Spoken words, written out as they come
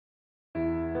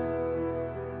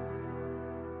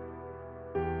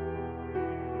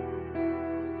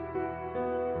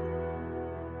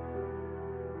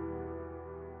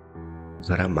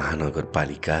पोखरा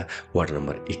महानगरपालिका ward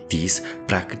number 31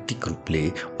 प्राकृतिक रूपले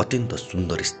अत्यन्त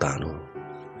सुन्दर स्थान हो,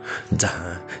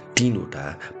 जहाँ 3वटा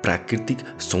प्राकृतिक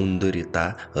सौन्दर्यता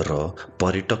र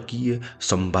पर्यटकीय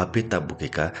सम्भाव्यता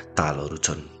बोकेका तालहरू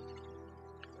छन्।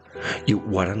 यो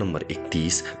वार्ड नम्बर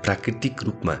 31 प्राकृतिक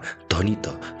रूपमा धनी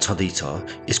त छँदैछ,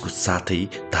 यसको साथै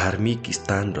धार्मिक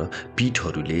स्थान र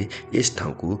पीठहरूले यस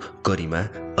ठाउँको गरिमा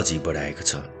अझै बढाएको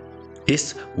छ। यस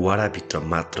वाडाभित्र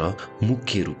मात्र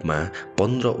मुख्य रूपमा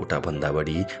 15वटा भन्दा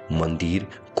बढी मन्दिर,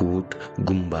 कोट,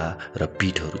 गुम्बा र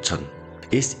पीठहरू छन्।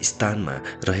 यस स्थानमा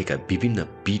रहेका विभिन्न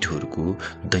पीठहरूको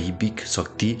दैविक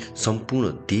शक्ति सम्पूर्ण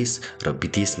देश र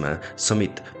विदेशमा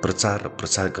समेत प्रचार र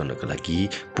प्रसार गर्नका लागि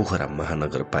पोखरा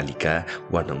महानगरपालिका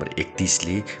वार्ड नम्बर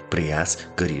 31ले प्रयास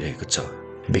गरिरहेको छ।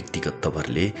 व्यक्तिगत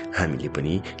तवरले हामीले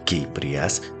पनि केही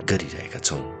प्रयास गरिरहेका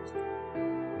छौँ।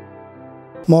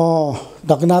 म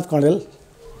लेखनाथ कणेल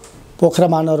पोखरा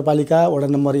महानगरपालिका वडा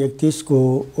नम्बर 31 को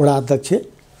वडा अध्यक्ष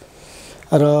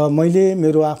र मैले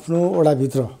मेरो आफ्नो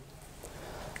वडाभित्र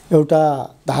एउटा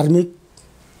धार्मिक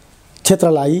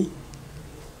क्षेत्रलाई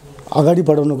अगाडि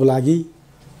बढाउनको लागि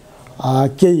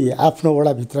केही आफ्नो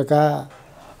वडाभित्रका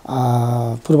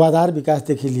पूर्वाधार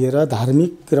विकासदेखि लिएर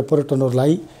धार्मिक र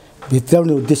पर्यटनहरूलाई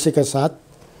भित्राउने उद्देश्यका साथ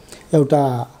एउटा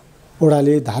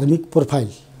वडाले धार्मिक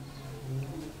प्रोफाइल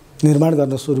निर्माण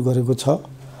गर्न सुरु गरेको छ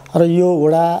र यो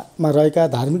वडामा रहेका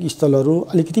धार्मिक स्थलहरू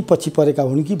अलिकति पछि परेका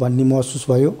हुन् कि भन्ने महसुस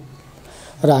भयो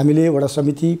र हामीले वडा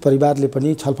समिति परिवारले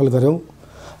पनि छलफल गऱ्यौँ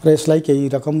र यसलाई केही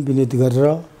रकम विनियोजित गरेर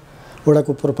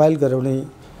वडाको प्रोफाइल गराउने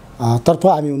तर्फ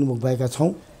हामी उन्मुख भएका छौँ।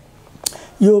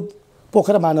 यो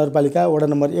पोखरा महानगरपालिका वडा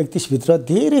नम्बर 31 भित्र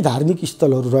धेरै धार्मिक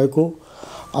स्थलहरू रहेको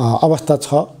अवस्था छ,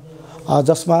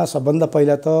 जसमा सबभन्दा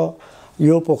पहिला त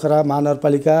यो पोखरा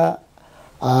महानगरपालिका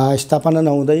स्थापना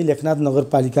नहुँदै लेखनाथ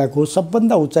नगरपालिकाको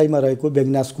सबभन्दा उचाइमा रहेको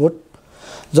बेगनास कोट,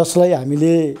 जसलाई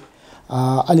हामीले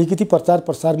अलिकति प्रचार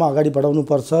प्रसारमा अगाडि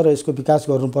बढाउनुपर्छ र यसको विकास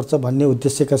गर्नुपर्छ भन्ने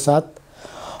उद्देश्यका साथ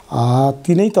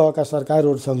तीनै तहका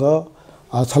सरकारहरूसँग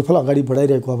छलफल अगाडि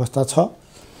बढाइरहेको अवस्था छ।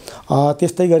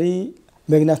 त्यस्तै गरी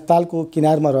बेगनास तालको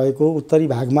किनारमा रहेको उत्तरी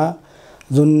भागमा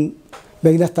जुन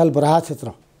बेगनास ताल बराह क्षेत्र,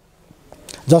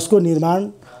 जसको निर्माण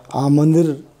मन्दिर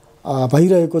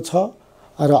भइरहेको छ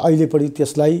र अहिले पनि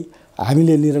त्यसलाई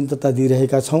हामीले निरन्तरता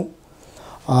दिइरहेका छौँ।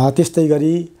 त्यस्तै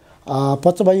गरी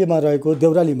पचबाईमा रहेको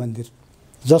देउराली मन्दिर,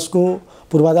 जसको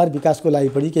पूर्वाधार विकासको लागि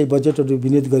पनि केही बजेटहरू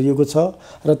विनियोजित गरिएको छ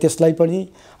र त्यसलाई पनि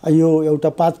यो एउटा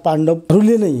 5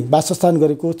 पाण्डवहरूले नै वासस्थान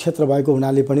गरेको क्षेत्र भएको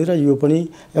हुनाले पनि र यो पनि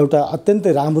एउटा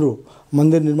अत्यन्तै राम्रो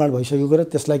मन्दिर निर्माण भइसकेको र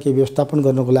त्यसलाई केही व्यवस्थापन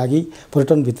गर्नको लागि,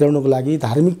 पर्यटन भित्राउनको लागि,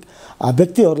 धार्मिक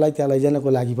व्यक्तिहरूलाई त्यहाँ लैजानको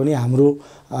लागि पनि हाम्रो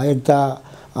एउटा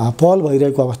पहल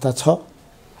भइरहेको अवस्था छ।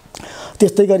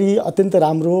 त्यस्तै गरी अत्यन्त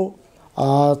राम्रो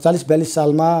 40-42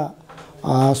 सालमा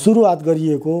सुरुवात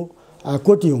गरिएको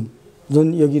कोटियुम,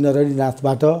 जुन योगी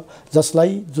नरहरिनाथबाट,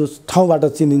 जसलाई जो ठाउँबाट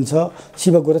चिनिन्छ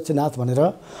शिव गोरक्षनाथ भनेर,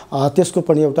 त्यसको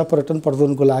पनि एउटा पर्यटन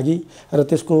प्रवर्धनको लागि र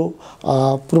त्यसको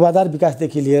पूर्वाधार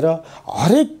विकासदेखि लिएर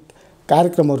हरेक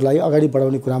कार्यक्रमहरूलाई अगाडि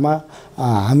बढाउने कुरामा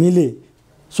हामीले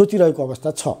सोचिरहेको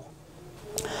अवस्था छ।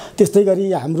 त्यस्तै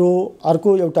गरी हाम्रो अर्को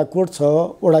एउटा कोट छ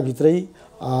वडाभित्रै,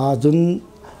 जुन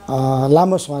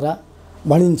लामो स्वारा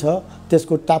भनिन्छ,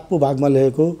 त्यसको टाप्पु भागमा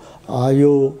रहेको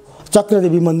यो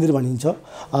चक्रदेवी मन्दिर भनिन्छ,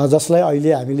 जसलाई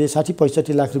अहिले हामीले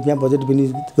 60-65 लाख रुपियाँ बजेट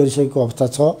विनियोजित गरिसकेको अवस्था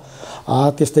छ।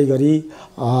 त्यस्तै गरी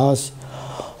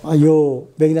यो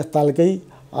बेगनास तालकै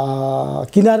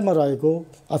किनारमा रहेको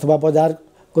अथवा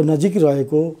बजारको नजिक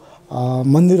रहेको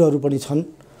मन्दिरहरू पनि छन्।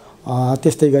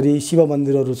 त्यस्तै गरी शिव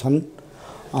मन्दिरहरू छन्।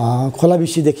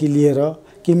 खोलाबिसीदेखि लिएर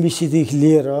किमबिसीदेखि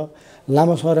लिएर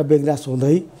लामो स्वारा बेगनास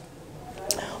हुँदै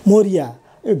मोरिया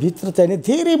यो भित्र चाहिँ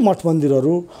धेरै मठ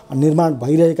मन्दिरहरू निर्माण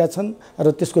भइरहेका छन्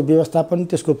र त्यसको व्यवस्थापन,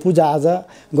 त्यसको पूजाआजा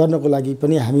गर्नको लागि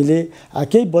पनि हामीले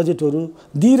केही बजेटहरू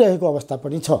दिइरहेको अवस्था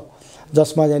पनि छ,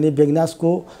 जसमा चाहिँ बेगनासको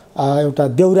एउटा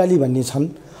देउराली भन्ने छन्,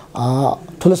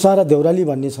 ठुलोसारा देउराली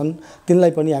भन्ने छन्,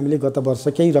 तिनलाई पनि हामीले गत वर्ष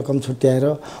केही रकम छुट्याएर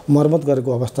मर्मत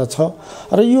गरेको अवस्था छ।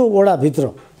 र यो वडाभित्र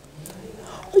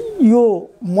यो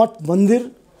मठ मन्दिर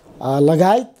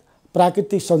लगायत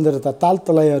प्राकृतिक सौन्दर्यता, ताल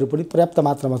तलैहरू पनि पर्याप्त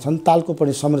मात्रामा छन्। तालको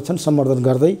पनि संरक्षण सम्वर्धन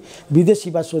गर्दै विदेशी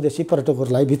वा स्वदेशी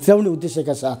पर्यटकहरूलाई भित्राउने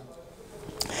उद्देश्यका साथ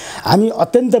हामी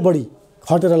अत्यन्त बढी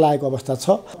खटेर लागेको अवस्था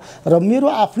छ र मेरो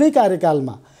आफ्नै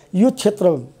कार्यकालमा यो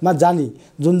क्षेत्रमा जाने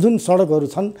जुन जुन सडकहरू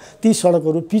छन् ती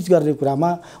सडकहरू पिच गर्ने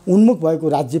कुरामा उन्मुख भएको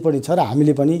राज्य पनि छ र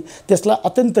हामीले पनि त्यसलाई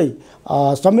अत्यन्तै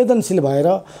संवेदनशील भएर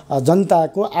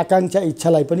जनताको आकांक्षा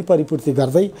इच्छालाई पनि परिपूर्ति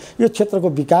गर्दै यो क्षेत्रको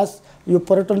विकास यो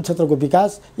पर्यटन क्षेत्रको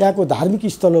विकास, यहाँको धार्मिक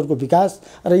स्थलहरूको विकास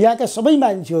र यहाँका सबै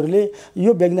मान्छेहरूले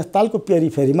यो बेगनाथ तालको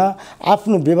पेरिफेरीमा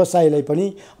आफ्नो व्यवसायलाई पनि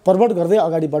प्रमोट गर्दै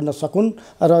अगाडि बढ्न सकुन्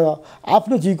र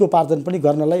आफ्नो जीविकोपार्जन पनि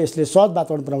गर्नलाई यसले सहज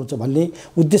वातावरण बनाउँछ भन्ने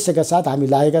उद्देश्यका साथ हामी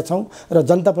लागेका छौँ र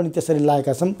जनता पनि त्यसरी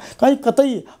लागेका छौँ। कहीँ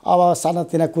कतै अब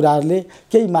सानातिना कुराहरूले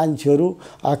केही मान्छेहरू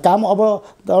काम अब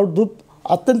दौडधुप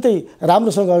अत्यन्तै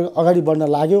राम्रोसँग अगाडि बढ्न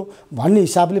लाग्यो भन्ने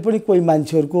हिसाबले पनि कोही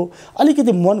मान्छेहरूको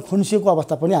अलिकति मन खुन्सिएको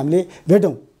अवस्था पनि हामीले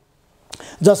भेटौँ,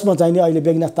 जसमा चाहिँ नि अहिले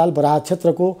बेगनाथ ताल बराह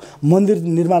क्षेत्रको मन्दिर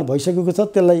निर्माण भइसकेको छ।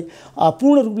 त्यसलाई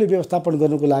पूर्ण रूपले व्यवस्थापन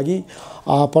गर्नुको लागि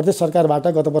प्रदेश सरकारबाट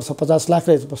गत वर्ष 50 लाख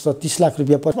र यस वर्ष 30 लाख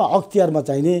रुपियाँ अख्तियारमा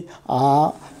चाहिँ नि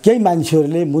केही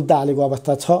मान्छेहरूले मुद्दा हालेको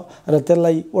अवस्था छ र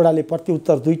त्यसलाई ओडाले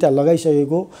प्रत्युत्तर 2टा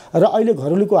लगाइसकेको र अहिले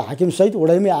घरेलुको हाकिमसहित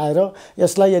ओडामै आएर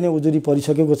यसलाई यानि उजुरी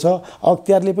परिसकेको छ।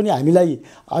 अख्तियारले पनि हामीलाई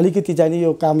अलिकति चाहिँ नि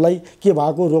यो कामलाई के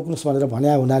भएको रोक्नुहोस् भनेर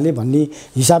भन्या हुनाले भन्ने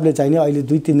हिसाबले चाहिँ नि अहिले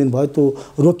 2-3 दिन भयो त्यो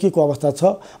रोकिएको अवस्था छ।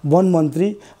 वन मन्त्री,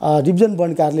 डिभिजन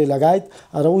वन कार्यालय लगायत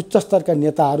र उच्च स्तरका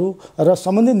नेताहरू र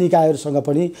सम्बन्धित निकायहरूसँग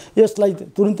पनि यसलाई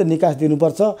तुरुन्त निकास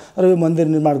दिनुपर्छ र यो मन्दिर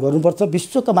निर्माण गर्नुपर्छ।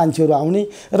 विश्वका मान्छेहरू आउने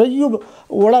र यो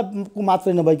वडाको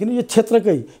मात्रै नभइकन यो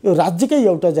क्षेत्रकै, यो राज्यकै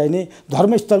एउटा चाहिँ नि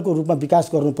धर्मस्थलको रूपमा विकास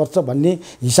गर्नुपर्छ भन्ने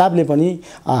हिसाबले पनि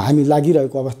हामी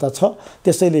लागिरहेको अवस्था छ।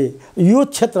 त्यसैले यो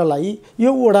क्षेत्रलाई,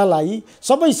 यो वडालाई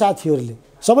सबै साथीहरूले,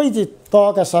 सबै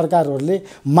तहका सरकारहरूले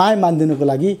माया मानिदिनुको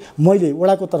लागि मैले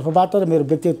वडाको तर्फबाट र मेरो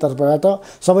व्यक्तिगत तर्फबाट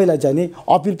सबैलाई चाहिँ नि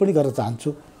अपिल पनि गर्न चाहन्छु।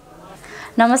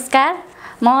 नमस्कार,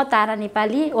 म तारा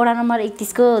नेपाली, वडा नम्बर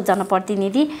 31 को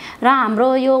जनप्रतिनिधि र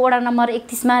हाम्रो यो वडा नम्बर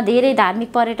 31 मा धेरै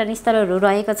धार्मिक पर्यटन स्थलहरू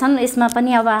रहेका छन्। यसमा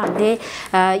पनि अब हामीले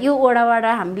यो वडाबाट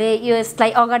हामीले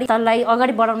यसलाई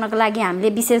अगाडि बढाउनको लागि हामीले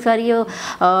विशेष गरी यो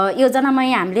योजनामै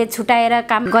हामीले छुटाएर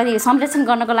काम गरी संरक्षण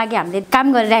गर्नको लागि हामीले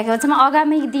काम गरिरहेका छौँ।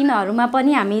 आगामी दिनहरूमा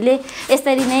पनि हामीले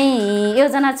यसरी नै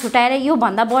योजना छुटाएर यो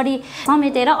भन्दा बढी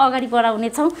समेटेर अगाडि बढाउने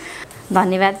छौँ।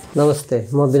 धन्यवाद। नमस्ते,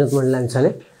 म विनोद मण्डल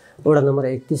लामिछाने, वडा नम्बर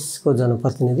 31 को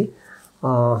जनप्रतिनिधि।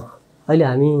 अहिले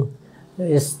हामी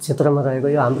यस क्षेत्रमा रहेको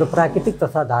यो हाम्रो प्राकृतिक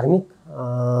तथा धार्मिक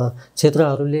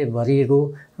क्षेत्रहरूले भरिएको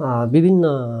विभिन्न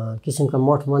किसिमका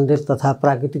मठ मन्दिर तथा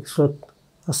प्राकृतिक स्रोत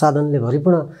साधनले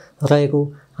भरिपूर्ण रहेको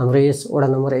हाम्रो यस वडा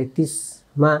नम्बर 31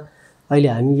 मा अहिले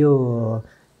हामी यो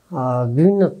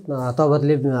विभिन्न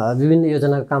तवरले विभिन्न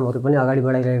योजनाका कामहरू पनि अगाडि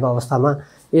बढाइरहेको अवस्थामा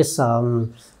यस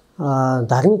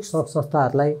धार्मिक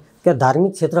संस्थाहरूलाई, क्या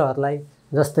धार्मिक क्षेत्रहरूलाई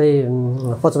जस्तै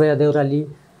पचबैया देउराली,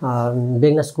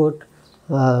 बेगनासकोट,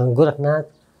 गोरखनाथ,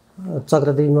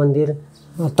 चक्रदेवी मन्दिर,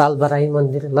 तालबराई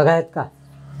मन्दिर लगायतका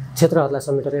क्षेत्रहरूलाई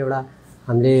समेटेर एउटा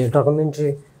हामीले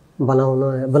डकुमेन्ट्री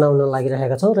बनाउन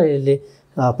लागिरहेका छौँ र यसले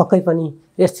पक्कै पनि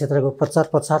यस क्षेत्रको प्रचार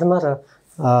प्रसारमा र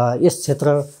यस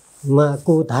क्षेत्रमा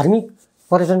को धार्मिक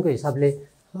पर्यटनको हिसाबले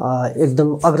एकदम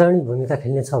अग्रणी भूमिका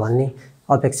खेल्नेछ भन्ने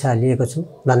अपेक्षा लिएको छु।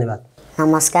 धन्यवाद।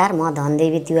 नमस्कार, म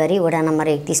धनदेवी तिवारी, वडा नम्बर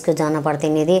 31 को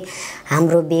जनप्रतिनिधि।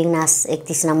 हाम्रो बेगनास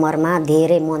 31 नम्बरमा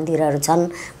धेरै मन्दिरहरू छन्।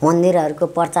 मन्दिरहरूको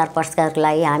प्रचार प्रसारको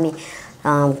लागि हामी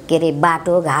के अरे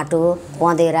बाटोघाटो,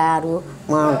 पँधेराहरू,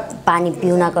 पानी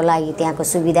पिउनको लागि त्यहाँको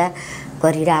सुविधा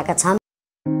गरिरहेका छौँ।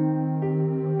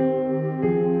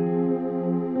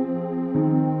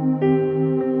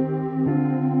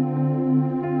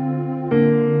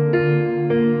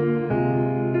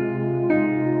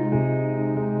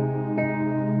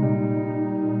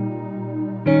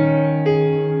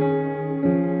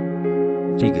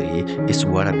 यस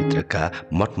वडाभित्रका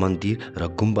मठ मन्दिर र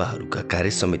गुम्बाहरूका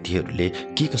कार्य समितिहरूले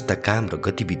के कस्ता काम र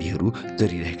गतिविधिहरू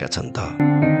गरिरहेका छन् त?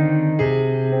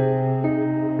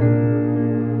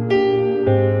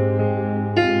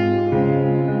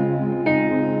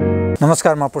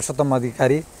 नमस्कार, म पुरुषोत्तम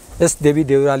अधिकारी, यस देवी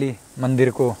देउराली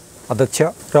मन्दिरको अध्यक्ष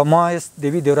र म यस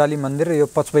देवी देउराली मन्दिर र यो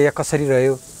पचबैया कसरी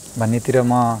रह्यो भन्नेतिर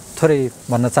म थोरै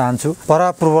भन्न चाहन्छु।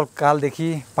 परापूर्व कालदेखि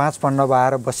 5 पाण्डव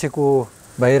आएर बसेको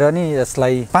भएर नि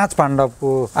यसलाई 5 पाण्डवको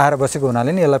आएर बसेको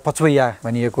हुनाले नि यसलाई पचबैया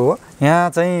भनिएको हो। यहाँ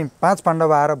चाहिँ 5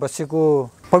 पाण्डव आएर बसेको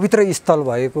पवित्र स्थल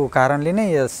भएको कारणले नै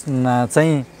यस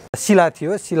चाहिँ शिला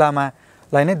थियो।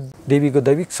 शिलामालाई नै देवीको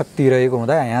दैविक शक्ति रहेको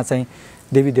हुँदा यहाँ चाहिँ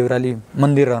देवी देउराली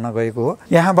मन्दिर रहन गएको हो।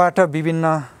 यहाँबाट विभिन्न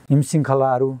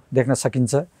हिमशृङ्खलाहरू देख्न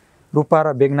सकिन्छ। रूपा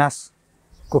र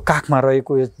बेगनासको काखमा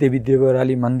रहेको यस देवी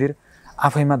देउराली मन्दिर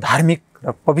आफैमा धार्मिक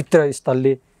र पवित्र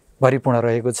स्थलले भरिपूर्ण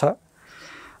रहेको छ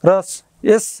र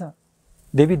यस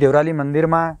देवी देउराली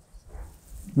मन्दिरमा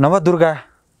नवदुर्गा,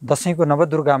 दसैँको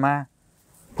नवदुर्गामा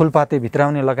फुलपाते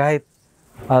भित्राउने लगायत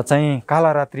चाहिँ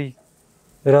कालारात्रि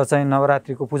र चाहिँ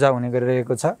नवरात्रिको पूजा हुने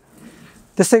गरिरहेको छ।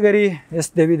 त्यसै गरी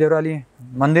यस देवी देउराली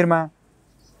मन्दिरमा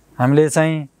हामीले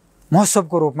चाहिँ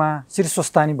महोत्सवको रूपमा श्री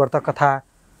स्वस्तानी व्रत कथा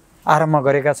आरम्भ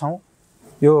गरेका छौँ।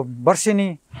 यो वर्षेनी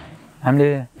हामीले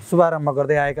शुभारम्भ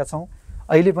गर्दै आएका छौँ।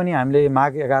 अहिले पनि हामीले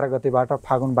माघ 11 गतेबाट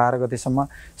फागुन 12 गतेसम्म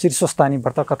श्री स्वस्तानी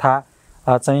व्रत कथा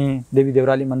चाहिँ देवी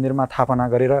देउराली मन्दिरमा थापना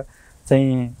गरेर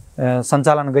चाहिँ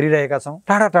सञ्चालन गरिरहेका छौँ।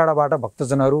 टाढा टाढाबाट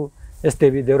भक्तजनहरू यस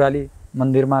देवी देउराली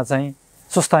मन्दिरमा चाहिँ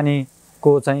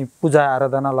स्वस्तानीको चाहिँ पूजा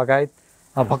आराधना लगायत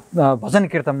भजन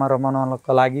कीर्तनमा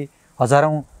रमाउनका लागि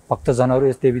हजारौँ भक्तजनहरू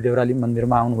यस देवी देउराली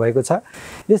मन्दिरमा आउनुभएको छ।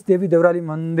 यस देवी देउराली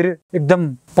मन्दिर एकदम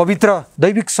पवित्र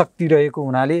दैविक शक्ति रहेको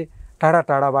हुनाले टाढा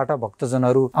टाढाबाट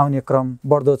भक्तजनहरू आउने क्रम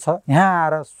बढ्दो छ। यहाँ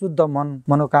आएर शुद्ध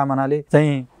मनोकामनाले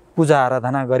चाहिँ पूजा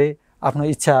आराधना गरे आफ्नो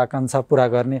इच्छा आकाङ्क्षा पुरा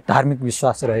गर्ने धार्मिक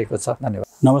विश्वास रहेको छ। धन्यवाद।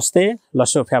 नमस्ते,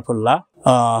 लसो फ्याफुल्ला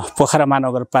पोखरा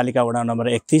महानगरपालिका वडा नम्बर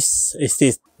 31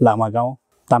 स्थित लामा गाउँ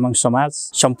तामाङ समाज,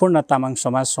 सम्पूर्ण तामाङ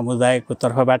समाज समुदायको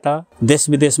तर्फबाट देश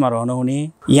विदेशमा रहनुहुने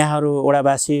यहाँहरू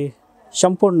वडावासी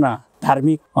सम्पूर्ण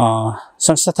धार्मिक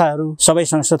संस्थाहरू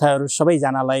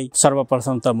सबैजनालाई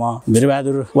सर्वप्रथम त म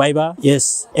वीरबहादुर वाइबा यस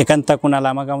एकान्त कुना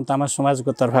लामा गाउँ तामाङ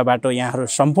समाजको तर्फबाट यहाँहरू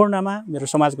सम्पूर्णमा मेरो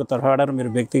समाजको तर्फबाट र मेरो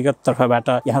व्यक्तिगत तर्फबाट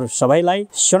यहाँहरू सबैलाई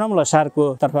सोनम लसारको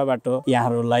तर्फबाट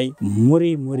यहाँहरूलाई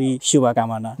मुरी मुरी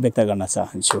शुभकामना व्यक्त गर्न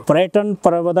चाहन्छु। पर्यटन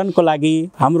प्रवर्धनको लागि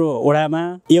हाम्रो वडामा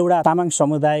एउटा तामाङ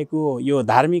समुदायको यो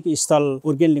धार्मिक स्थल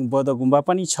उर्गेनलिङ बौद्ध गुम्बा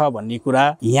पनि छ भन्ने कुरा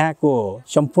यहाँको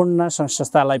सम्पूर्ण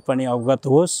संस्थालाई पनि अवगत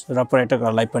होस् र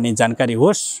पर्यटकहरूलाई पनि जानकारी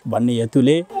होस् भन्ने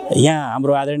हेतुले यहाँ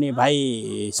हाम्रो आदरणीय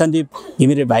भाइ सन्दीप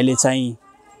घिमिरे भाइले चाहिँ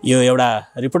यो एउटा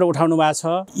रिपोर्ट उठाउनु भएको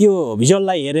छ। यो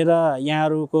भिजुअललाई हेरेर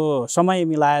यहाँहरूको समय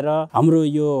मिलाएर हाम्रो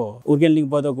यो उर्गेनलिङ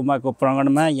बौद्ध गुम्बाको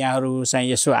प्राङ्गणमा यहाँहरू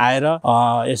चाहिँ यसो आएर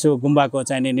यसो गुम्बाको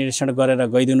चाहिँ निरीक्षण गरेर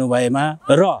गइदिनु भएमा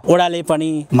र ओडाले पनि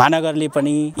महानगरले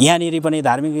पनि यहाँनिर पनि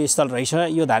धार्मिक स्थल रहेछ,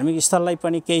 यो धार्मिक स्थललाई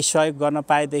पनि केही सहयोग गर्न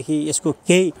पाएदेखि यसको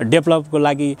केही डेभलपको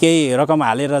लागि केही रकम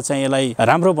हालेर चाहिँ यसलाई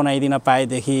राम्रो बनाइदिन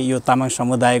पाएदेखि यो तामाङ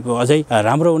समुदायको अझै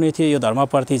राम्रो हुने थियो। यो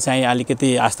धर्मप्रति चाहिँ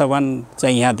अलिकति आस्थावान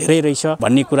चाहिँ यहाँ धेरै रहेछ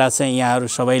भन्ने कुरा चाहिँ यहाँहरू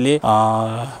सबैले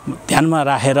ध्यानमा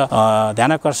राखेर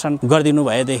ध्यानाकर्षण गरिदिनु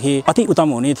भएदेखि अति उत्तम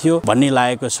हुने थियो भन्ने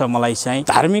लागेको छ मलाई। चाहिँ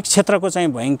धार्मिक क्षेत्रको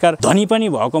चाहिँ भयङ्कर धनी पनि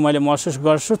भएको मैले महसुस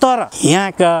गर्छु, तर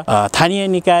यहाँका स्थानीय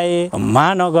निकाय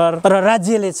महानगर र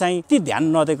राज्यले चाहिँ ती ध्यान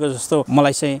नदिएको जस्तो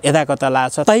मलाई चाहिँ यदाकता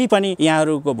लाग्छ। तै पनि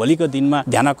यहाँहरूको भोलिको दिनमा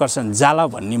ध्यानाकर्षण जाला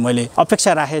भन्ने मैले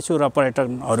अपेक्षा राखेको छु र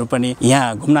पर्यटकहरू पनि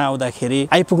यहाँ घुम्न आउँदाखेरि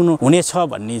आइपुग्नु हुनेछ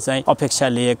भन्ने चाहिँ अपेक्षा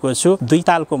लिएको छु। 2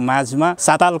 तालको माझमा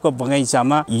 7 तालको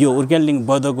बगैँचामा यो उर्गेनलिङ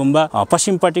बौद्ध गुम्बा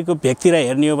पश्चिमपट्टिको भेकतिर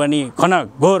हेर्ने हो भने घन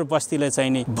घोर बस्तीले चाहिँ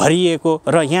नि भरिएको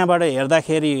र यहाँबाट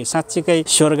हेर्दाखेरि साँच्चीकै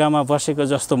स्वर्गमा बसेको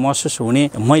जस्तो महसुस हुने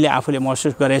मैले आफूले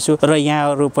महसुस गरेछु र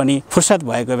यहाँहरू पनि फुर्सद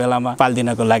भएको बेलामा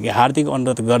पाल्दिनको लागि हार्दिक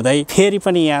अनुरोध गर्दै फेरि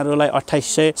पनि यहाँहरूलाई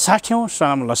 2860औं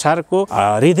सोनम लसारको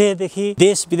हृदयदेखि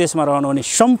देश विदेशमा रहनुहुने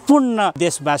सम्पूर्ण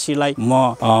देशवासीलाई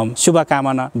म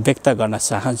शुभकामना व्यक्त गर्न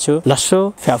चाहन्छु। लसो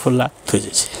फ्याफुल्ला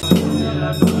थुजेछे।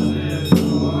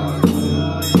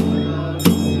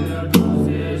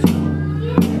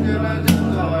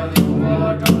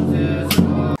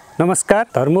 नमस्कार।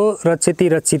 धर्मो रक्षति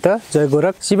रक्षित जय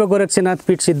गोरख शिव गोरक्षनाथ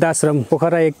पीठ सिद्धाश्रम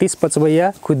पोखरा 31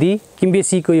 पचवैया खुदी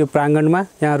किम्बेसीको यो प्राङ्गणमा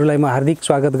यहाँहरूलाई म हार्दिक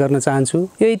स्वागत गर्न चाहन्छु।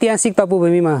 यो ऐतिहासिक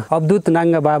तपोभूमिमा अवधूत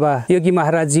नाङ्गा बाबा योगी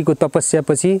महाराजजीको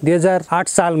तपस्यापछि 2008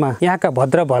 सालमा यहाँका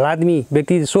भद्र भलाद्मी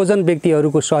व्यक्ति सोजन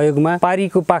व्यक्तिहरूको सहयोगमा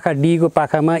पारीको पाखा डीको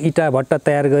पाखामा इटा भट्टा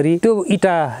तयार गरी त्यो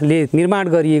इटाले निर्माण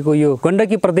गरिएको यो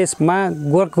गण्डकी प्रदेशमा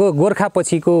गोर्खा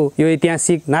पछिको यो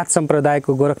ऐतिहासिक नाथ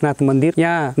सम्प्रदायको गोरखनाथ मन्दिर,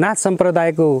 यहाँ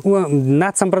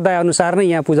नाथ सम्प्रदाय अनुसार नै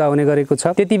यहाँ पूजा हुने गरेको छ।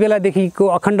 त्यति बेलादेखिको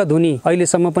अखण्ड धुनी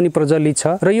अहिलेसम्म पनि प्रज्वलित छ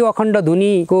र यो अखण्ड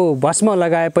धुनीको भस्म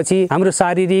लगाएपछि हाम्रो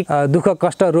शारीरिक दुःख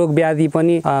कष्ट रोग व्याधि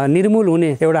पनि निर्मूल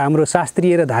हुने एउटा हाम्रो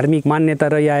शास्त्रीय र धार्मिक मान्यता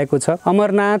रहिआएको छ।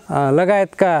 अमरनाथ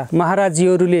लगायतका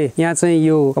महाराजजीहरूले यहाँ चाहिँ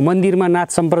यो मन्दिरमा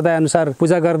नाथ सम्प्रदाय अनुसार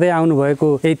पूजा गर्दै आउनु भएको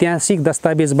ऐतिहासिक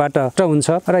दस्तावेजबाट हुन्छ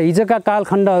र हिजोका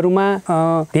कालखण्डहरूमा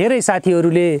धेरै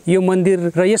साथीहरूले यो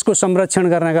मन्दिर र यसको संरक्षण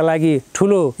गर्नका लागि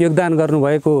ठुलो योगदान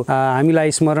गर्नुभएको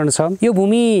हामीलाई स्मरण छ। यो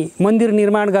भूमि मन्दिर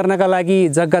निर्माण गर्नका लागि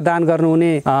जग्गा दान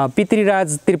गर्नुहुने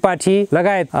पितृराज त्रिपाठी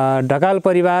लगायत ढकाल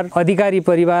परिवार, अधिकारी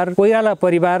परिवार, कोइराला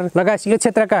परिवार लगायत यो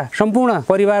क्षेत्रका सम्पूर्ण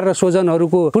परिवार र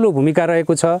स्वजनहरूको ठुलो भूमिका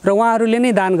रहेको छ र उहाँहरूले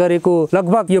नै दान गरेको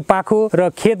लगभग यो पाखो र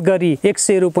खेत गरी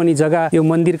 100 रोपनी जग्गा यो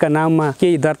मन्दिरका नाममा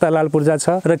केही दर्ता लाल पूर्जा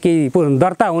छ र केही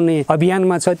दर्ता हुने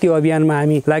अभियानमा छ। त्यो अभियानमा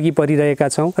हामी लागि परिरहेका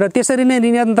छौँ र त्यसरी नै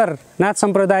निरन्तर नाथ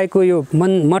सम्प्रदायको यो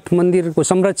मठ मन्दिरको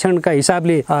संरक्षणका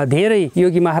हिसाबले धेरै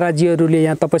योगी महाराजजीहरूले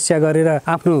यहाँ तपस्या गरेर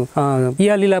आफ्नो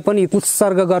इयालीलाई पनि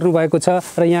उत्सर्ग गर्नुभएको छ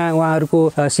र यहाँ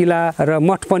उहाँहरूको शिला र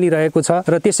मठ पनि रहेको छ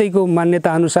र त्यसैको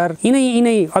मान्यता अनुसार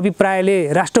यिनै अभिप्रायले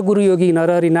राष्ट्रगुरु योगी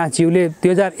नरहरिनाथज्यूले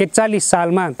 2041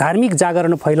 सालमा धार्मिक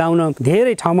जागरण फैलाउन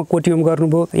धेरै ठाउँमा कोटियम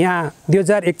गर्नुभयो। यहाँ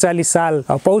 2041 साल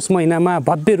पौष महिनामा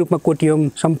भव्य रूपमा कोटियम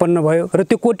सम्पन्न भयो र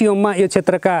त्यो कोटियममा यो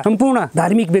क्षेत्रका सम्पूर्ण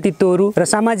धार्मिक व्यक्तित्वहरू र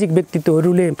सामाजिक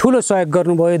व्यक्तित्वहरूले ठूलो सहयोग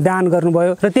गर्नुभयो, दान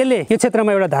गर्नुभयो र त्यसले यो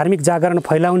क्षेत्रमा एउटा धार्मिक जागरण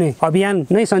फैलाउने अभियान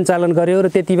नै सञ्चालन गर्यो र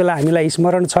त्यति बेला हामीलाई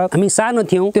स्मरण छ हामी सानो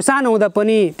थियौँ। त्यो सानो हुँदा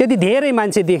पनि त्यति धेरै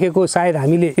मान्छे देखेको सायद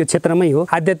हामीले यो क्षेत्रमै हो।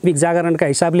 आध्यात्मिक जागरणका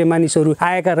हिसाबले मानिसहरू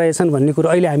आएका रहेछन् भन्ने कुरो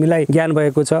अहिले हामीलाई ज्ञान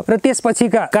भएको छ र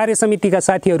त्यसपछिका कार्य समितिका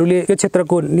साथीहरूले यो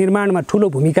क्षेत्रको निर्माणमा ठूलो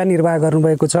भूमिका निर्वाह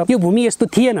गर्नुभएको छ। यो भूमि यस्तो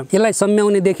थिएन, यसलाई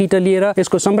सम्म्याउनेदेखि लिएर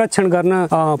यसको संरक्षण गर्न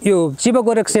यो शिव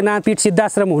गोरक्षनाथ पीठ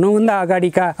सिद्धाश्रम हुनुभन्दा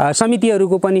अगाडिका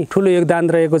समितिहरूको पनि ठूलो योगदान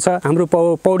रहेको छ। हाम्रो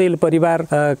पौडेल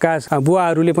परिवारका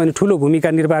बुवाहरूले पनि ठूलो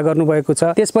भूमिका निर्वाह गर्नुभएको छ।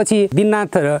 त्यसपछि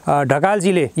दिननाथ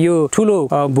ढकालजीले यो ठूलो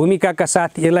भूमिकाका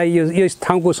साथ यसलाई यो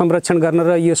ठाउँको संरक्षण गर्न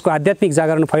र यसको आध्यात्मिक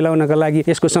जागरण फैलाउनका लागि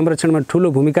यसको संरक्षणमा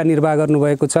ठूलो भूमिका निर्वाह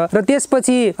गर्नुभएको छ। र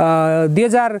त्यसपछि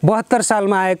 2072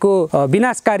 सालमा आएको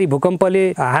विनाशकारी भूकम्पले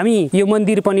हामी यो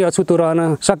मन्दिर पनि अछुतो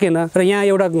रहन सकेन र यहाँ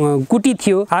एउटा कुटी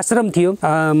थियो, आश्रम थियो,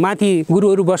 माथि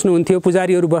गुरुहरू बस्नुहुन्थ्यो,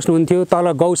 पुजारीहरू बस्नुहुन्थ्यो,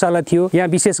 तल गौशाला थियो। यहाँ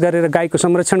विशेष गरेर गाईको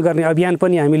संरक्षण गर्ने अभियान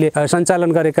पनि हामीले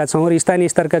सञ्चालन गरेका छौँ र स्थानीय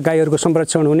स्तरका गाईहरूको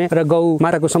संरक्षण हुने र गौ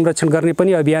माताको संरक्षण गर्ने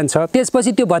पनि अभियान छ।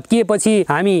 त्यसपछि त्यो भत्किएपछि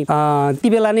हामी त्यति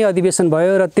बेला नै अधिवेशन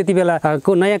भयो र त्यति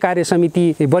बेलाको नयाँ कार्य समिति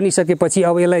बनिसकेपछि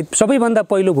अब यसलाई सबैभन्दा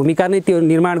पहिलो भूमिका नै त्यो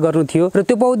निर्माण गर्नु थियो र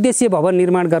त्यो बहुउद्देश्य भवन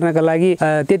निर्माण गर्नका लागि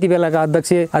त्यति बेलाका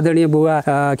अध्यक्ष आदरणीय बुवा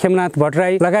खेमनाथ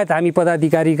भट्टराई लगायत हामी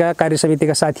पदाधिकारीका कार्य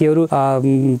समितिका साथीहरू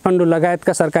फन्डो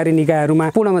लगायतका सरकारी निकायहरूमा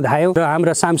पूर्णमा धायौँ र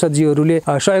हाम्रा सांसदजीहरूले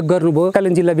सहयोग गर्नुभयो।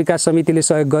 कालिम्पोङ जिल्ला विकास समितिले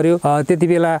सहयोग गर्यो, त्यति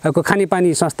बेलाको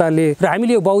खानेपानी संस्थाले र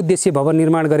हामीले यो बहुउद्देश्य भवन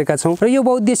निर्माण गरेका छौँ र यो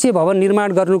बहुउद्देश्य भवन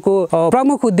निर्माण गर्नुको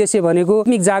प्रमुख उद्देश्य भनेको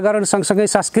धार्मिक जागरण सँगसँगै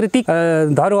सांस्कृतिक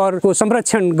धरोहरको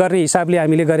संरक्षण गर्ने हिसाबले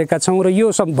हामीले गरेका छौँ र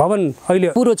यो भवन अहिले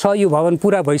पुरो छ। यो भवन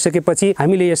पुरा भइसकेपछि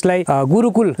हामीले यसलाई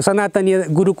गुरुकुल सनातनीय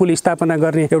गुरुकुल स्थापना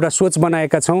गर्ने एउटा सोच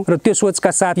बनाएका छौँ र त्यो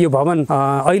सोचका साथ यो भवन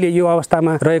अहिले यो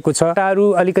अवस्थामा रहेको छ।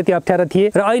 अलिकति अप्ठ्यारा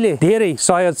थिए र अहिले धेरै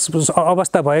सहज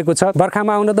अवस्था भएको छ।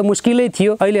 बर्खामा आउन त मुस्किलै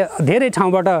थियो, अहिले धेरै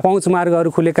ठाउँबाट पहुँच मार्गहरू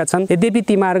खुलेका छन्। यद्यपि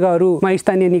ती मार्गहरूमा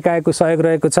स्थानीय निकायको सहयोग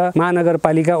रहेको छ,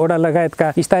 महानगरपालिका वडा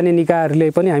लगायतका स्थानीय निकायहरूले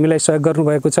पनि हामीलाई सहयोग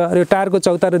गर्नुभएको छ र यो टारको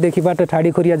चौतारोदेखिबाट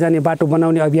ठाडीखोरिया जाने बाटो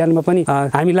बनाउने अभियानमा पनि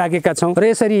हामी लागेका छौँ र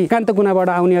यसरी कान्तकुनाबाट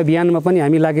आउने अभियानमा पनि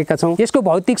हामी लागेका छौँ। यसको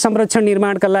भौतिक संरक्षण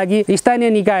निर्माणका लागि स्थानीय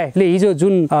निकायले हिजो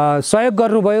जुन सहयोग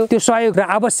गर्नुभयो त्यो सहयोग र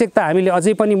आवश्यकता हामीले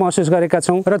अझै पनि महसुस गरेका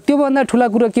छौँ र त्योभन्दा ठुला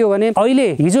कुरो के हो भने अहिले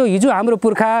हिजो हाम्रो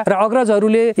पुर्खा र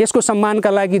अग्रजहरूले यसको सम्मानका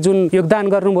लागि जुन योगदान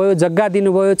गर्नुभयो, जग्गा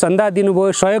दिनुभयो, चन्दा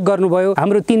दिनुभयो, सहयोग गर्नुभयो,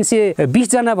 हाम्रो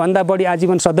 320 जना भन्दा बढी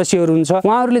आजीवन सदस्यहरू हुन्छ,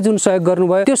 उहाँहरूले जुन सहयोग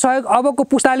गर्नुभयो त्यो सहयोग अबको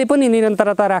पुस्ताले पनि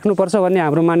निरन्तरता राख्नुपर्छ भन्ने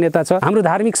हाम्रो मान्यता छ। हाम्रो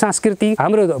धार्मिक संस्कृति,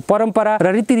 हाम्रो परम्परा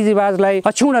र रीतिरिवाजलाई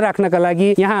अक्षुण्ण राख्नका लागि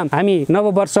यहाँ हामी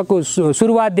नववर्षको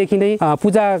सुरुवातदेखि नै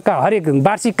पूजाका हरेक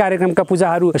वार्षिक कार्यक्रमका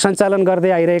पूजाहरू सञ्चालन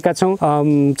गर्दै आइरहेका छौँ।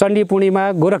 चण्डी पूर्णिमा,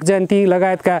 गोरख जयन्ती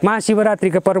लगायतका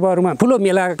महाशिवरात्रिका पर्वहरूमा ठुलो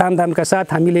मेला तामधामका साथ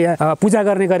हामीले पूजा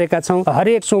गर्ने गरेका छौँ।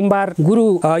 हरेक सोमबार गुरु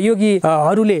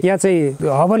योगीहरूले यहाँ चाहिँ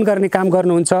हवन गर्ने काम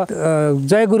गर्नुहुन्छ।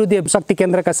 जय गुरुदेव शक्ति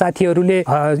केन्द्रका साथीहरूले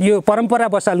यो परम्परा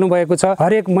बसाल्नु भएको छ।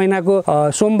 हरेक महिनाको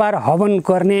सोमबार हवन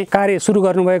गर्ने कार्य सुरु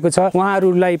गर्नुभएको छ।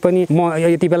 उहाँहरूलाई पनि म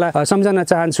यति बेला सम्झन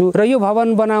चाहन्छु र यो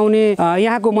भवन बनाउने,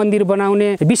 यहाँको मन्दिर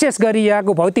बनाउने, विशेष गरी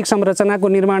यहाँको भौतिक संरचनाको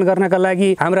निर्माण गर्नका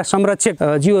लागि हाम्रा संरक्षक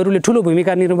जीवहरूले ठुलो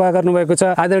भूमिका निर्वाह गर्नुभएको छ।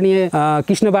 आदरणीय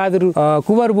कृष्णबहादुर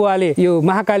कुँवर बुवाले यो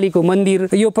महाकालीको मन्दिर,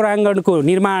 यो प्राङ्गणको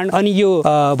निर्माण, अनि यो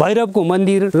भैरवको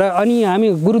मन्दिर र अनि हामी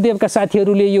गुरुदेवका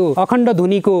साथीहरूले यो अखण्ड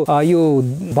ध्वनिको यो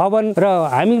भवन र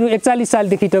हामीहरू 41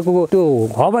 सालदेखिको त्यो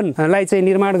भवनलाई चाहिँ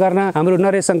निर्माण गर्न हाम्रो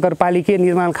नरेश शङ्कर पालिके,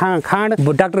 निर्माण खाँड,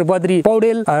 डाक्टर बद्री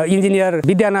पौडेल, इन्जिनियर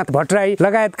विद्यानाथ भट्टराई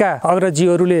लगायतका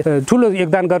अग्रजीहरूले ठुलो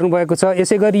योगदान गर्नुभएको छ।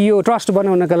 यसै गरी यो ट्रस्ट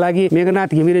बनाउनका लागि मेघनाथ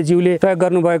घिमिरेज्यूले सहयोग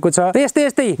गर्नुभएको छ र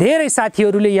यस्तै धेरै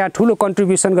साथीहरूले यहाँ ठुलो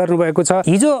कन्ट्रिब्युसन गर्नुभएको छ।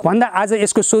 हिजो भन्दा आज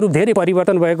यसको स्वरूप धेरै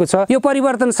परिवर्तन भएको छ। यो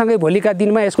परिवर्तनसँगै भोलिका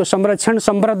दिनमा यसको संरक्षण,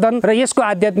 सम्वर्धन र यसको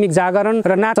आध्यात्मिक जागरण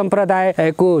र नाच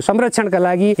सम्प्रदायको संरक्षणका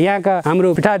लागि यहाँका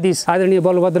हाम्रो पीठाधीश आदरणीय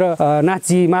बलभद्र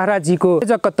नाथजी महाराजजीको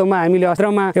जगतत्वमा हामीले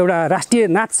अस्त्रमा एउटा राष्ट्रिय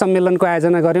नाच सम्मेलनको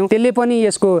आयोजना गर्यौं। त्यसले पनि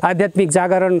यसको आध्यात्मिक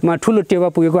जागरणमा ठुलो टेवा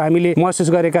पुगेको हामीले महसुस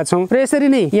गरेका छौँ र यसरी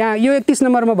नै यहाँ यो 31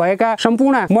 नम्बरमा भएका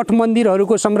सम्पूर्ण मठ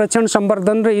मन्दिरहरूको संरक्षण,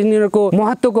 सम्वर्धन र यिनीहरूको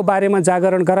महत्त्वको बारेमा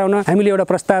जागरण गराउन हामीले एउटा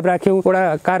प्रस्ताव राख्यौँ वडा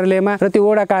कार्यालयमा र त्यो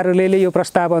वडा कार्यालयले यो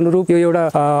प्रस्ताव अनुरूप यो एउटा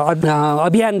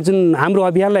अभियान जुन हाम्रो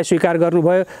अभियानलाई स्वीकार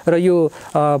गर्नुभयो र यो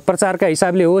प्रचारका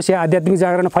हिसाबले होस् या आध्यात्मिक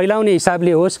जागरण फैलाउने हिसाबले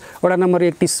परिवारले होस्, वडा नम्बर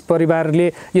 31 परिवारले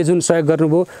यो जुन सहयोग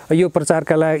गर्नुभयो यो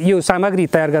प्रचारका लागि, यो सामग्री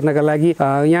तयार गर्नका लागि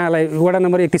यहाँलाई वडा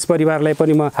नम्बर 31 परिवारलाई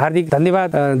पनि म हार्दिक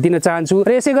धन्यवाद दिन चाहन्छु।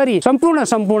 र यसै गरी सम्पूर्ण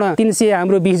 300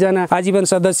 हाम्रो 20 जना आजीवन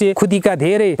सदस्य खुदीका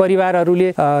धेरै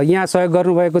परिवारहरूले यहाँ सहयोग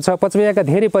गर्नुभएको छ, पचवैयाका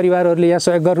धेरै परिवारहरूले यहाँ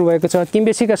सहयोग गर्नुभएको छ,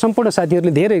 किम्बेसीका सम्पूर्ण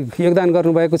साथीहरूले धेरै योगदान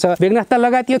गर्नुभएको छ, बेगनाथता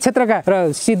लगायत यो क्षेत्रका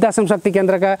र सिद्धाश्रम शक्ति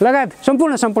केन्द्रका लगायत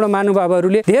सम्पूर्ण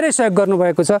महानुभावहरूले धेरै सहयोग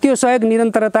गर्नुभएको छ। त्यो सहयोग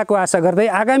निरन्तरताको आशा गर्दै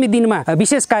आगामी दिनमा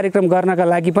विशेष कार्यक्रम गर्नका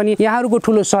लागि पनि यहाँहरूको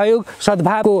ठुलो सहयोग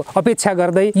सद्भावको अपेक्षा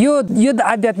गर्दै यो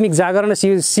आध्यात्मिक जागरण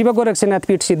शिव गोरक्षनाथ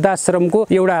पीठ सिद्धाश्रमको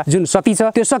एउटा जुन शक्ति छ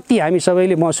त्यो शक्ति हामी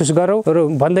सबैले महसुस गरौँ र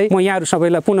भन्दै म यहाँहरू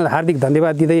सबैलाई पुनः हार्दिक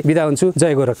धन्यवाद दिँदै बिदा हुन्छु।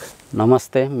 जय गोरख।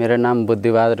 नमस्ते, मेरो नाम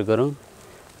बुद्धिबहादुर गुरुङ,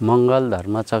 मङ्गल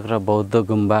धर्मचक्र बौद्ध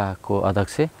गुम्बाको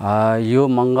अध्यक्ष। यो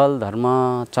मङ्गल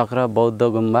धर्मचक्र बौद्ध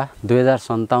गुम्बा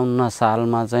 2057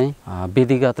 सालमा चाहिँ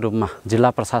विधिगत रूपमा जिल्ला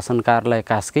प्रशासन कार्यालय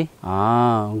कास्की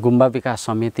गुम्बा विकास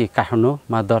समिति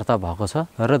काठमाडौँमा दर्ता भएको छ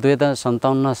र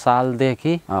 2057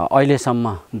 सालदेखि अहिलेसम्म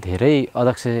धेरै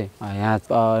अध्यक्ष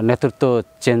यहाँ नेतृत्व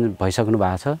चेन्ज भइसक्नु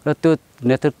भएको छ र त्यो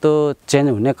नेतृत्व चेन्ज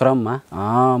हुने क्रममा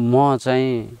म चाहिँ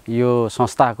यो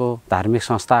संस्थाको धार्मिक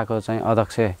संस्थाको चाहिँ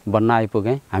अध्यक्ष बन्न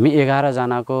आइपुगेँ। हामी 11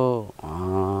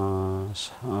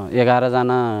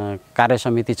 जना कार्य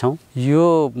समिति छौँ।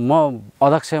 यो म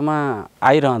अध्यक्षमा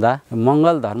आइरहँदा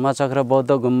मङ्गल धर्मचक्र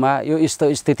बौद्ध गुम्बा यो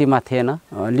यस्तो स्थितिमा थिएन,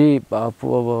 अलि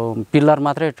पिल्लर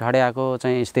मात्रै ठड्याएको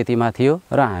चाहिँ स्थितिमा थियो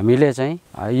र हामीले चाहिँ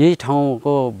यही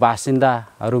ठाउँको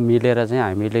बासिन्दाहरू मिलेर चाहिँ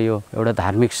हामीले यो एउटा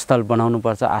धार्मिक स्थल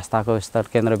बनाउनुपर्छ, आस्थाको स्थल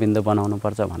केन्द्रबिन्दु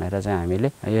बनाउनुपर्छ भनेर चाहिँ हामीले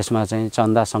यसमा चाहिँ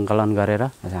चन्दा सङ्कलन गरेर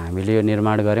हामीले यो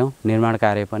निर्माण गऱ्यौँ। निर्माण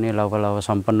कार्य पनि लगभग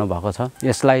सम्पन्न भएको छ।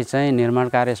 यसलाई चाहिँ निर्माण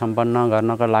कार्य सम्पन्न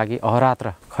गर्नको लागि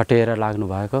अहोरात्र खटेर लाग्नु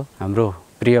भएको हाम्रो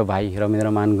प्रिय भाइ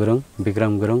रविन्द्रमान गुरुङ,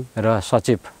 विक्रम गुरुङ र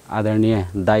सचिव आदरणीय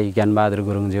दाई ज्ञानबहादुर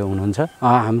गुरुङज्यू हुनुहुन्छ।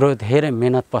 हाम्रो धेरै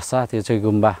मेहनत पश्चात यो चाहिँ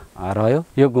गुम्बा रह्यो।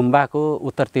 यो गुम्बाको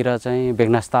उत्तरतिर चाहिँ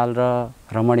बेगनासताल र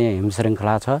रमणीय हिम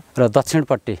श्रृङ्खला छ र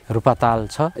दक्षिणपट्टि रूपाताल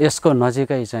छ। यसको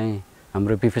नजिकै चाहिँ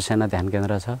हाम्रो विपी सेना ध्यान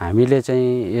केन्द्र छ। हामीले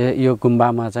चाहिँ यो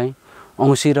गुम्बामा चाहिँ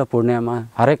औँसी र पूर्णिमा,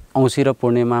 हरेक औँसी र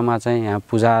पूर्णिमामा चाहिँ यहाँ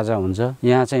पूजाआजा हुन्छ।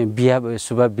 यहाँ चाहिँ बिहा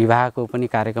शुभ विवाहको पनि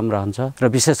कार्यक्रम रहन्छ र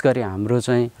विशेष गरी हाम्रो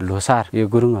चाहिँ ल्होसार, यो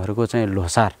गुरुङहरूको चाहिँ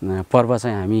ल्होसार पर्व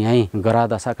चाहिँ हामी यहीँ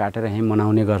गरादशा काटेर यहीँ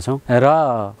मनाउने गर्छौँ र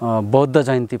बौद्ध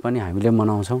जयन्ती पनि हामीले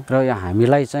मनाउँछौँ। र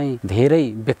हामीलाई चाहिँ धेरै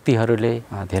व्यक्तिहरूले,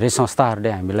 धेरै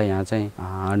संस्थाहरूले हामीलाई यहाँ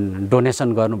चाहिँ डोनेसन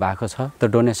गर्नुभएको छ। त्यो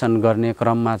डोनेसन गर्ने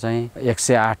क्रममा चाहिँ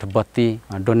 108 बत्ती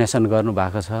डोनेसन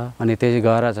गर्नुभएको छ अनि त्यही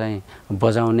गएर चाहिँ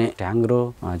बजाउने ढ्याङ्ग्रो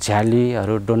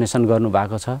झ्यालीहरू डोनेसन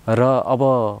गर्नुभएको छ र अब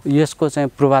यसको चाहिँ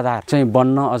पूर्वाधार चाहिँ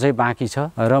बन्न अझै बाँकी छ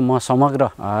र म समग्र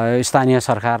स्थानीय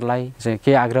सरकारलाई चाहिँ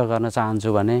के आग्रह गर्न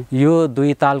चाहन्छु भने यो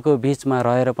दुई तालको बिचमा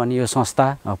रहेर पनि यो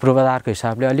संस्था पूर्वाधारको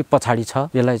हिसाबले अलिक पछाडि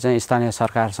छ। यसलाई चाहिँ स्थानीय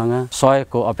सरकारसँग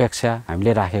सहयोगको अपेक्षा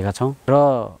हामीले राखेका छौँ र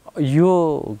यो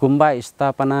गुम्बा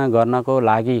स्थापना गर्नको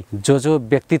लागि जो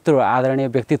व्यक्तित्व, आदरणीय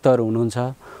व्यक्तित्वहरू हुनुहुन्छ,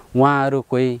 उहाँहरू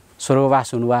कोही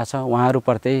स्वर्गवास हुनुभएको छ,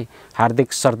 उहाँहरूप्रति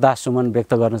हार्दिक श्रद्धा सुमन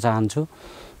व्यक्त गर्न चाहन्छु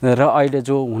र अहिले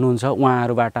जो हुनुहुन्छ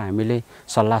उहाँहरूबाट हामीले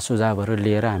सल्लाह सुझावहरू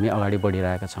लिएर हामी अगाडि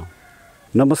बढिरहेका छौँ।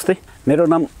 नमस्ते, मेरो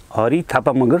नाम हरि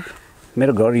थापा मगर,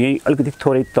 मेरो घर यहीँ अलिकति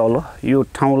थोरै तल, यो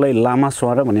ठाउँलाई लामा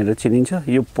स्वारा भनेर चिनिन्छ।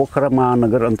 यो पोखरा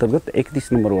महानगर अन्तर्गत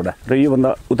 31 नम्बर वडा र योभन्दा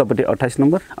उतापट्टि 28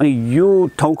 नम्बर। अनि यो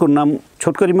ठाउँको नाम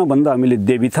छोटकरीमा भन्दा हामीले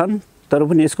देवीथान, तर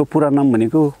पनि यसको पुरा नाम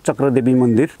भनेको चक्रदेवी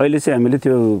मन्दिर। अहिले चाहिँ हामीले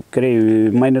त्यो के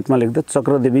अरे माइनटमा लेख्दा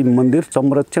चक्रदेवी मन्दिर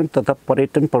संरक्षण तथा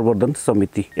पर्यटन प्रवर्धन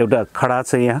समिति एउटा खडा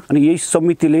छ यहाँ। अनि यही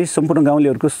समितिले सम्पूर्ण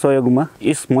गाउँलेहरूको सहयोगमा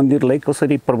यस मन्दिरलाई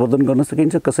कसरी प्रवर्धन गर्न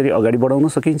सकिन्छ, कसरी अगाडि बढाउन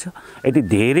सकिन्छ, यति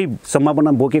धेरै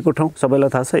सम्भावना बोकेको ठाउँ सबैलाई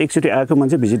थाहा छ। एकचोटि आएको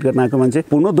मान्छे, भिजिट गर्न आएको मान्छे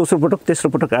पुनः दोस्रो पटक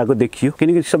तेस्रो पटक आएको देखियो,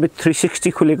 किनकि सबै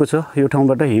 360 खुलेको छ। यो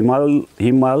ठाउँबाट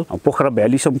हिमाल पोखरा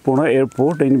भ्याली सम्पूर्ण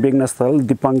एयरपोर्ट, बेगनासताल,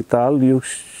 दिपाङताल, यो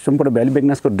सम्पूर्ण भ्याली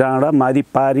बेगनासको डाँडा मादी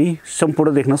पारी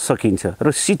सम्पूर्ण देख्न सकिन्छ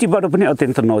र सिटीबाट पनि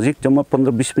अत्यन्त नजिक, जम्मा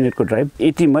 15-20 मिनटको ड्राइभ।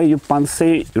 यतिमा यो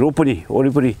 500 रोपनी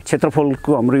वरिपरि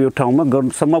क्षेत्रफलको हाम्रो यो ठाउँमा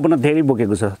सम्भावना धेरै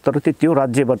बोकेको छ। तर त्यो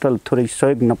राज्यबाट थोरै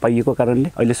सहयोग नपाइएको कारणले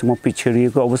अहिलेसम्म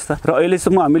पिछडिएको अवस्था। र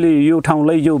अहिलेसम्म हामीले यो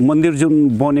ठाउँलाई, यो मन्दिर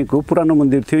जुन बनेको पुरानो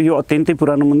मन्दिर थियो, यो अत्यन्तै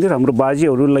पुरानो मन्दिर, हाम्रो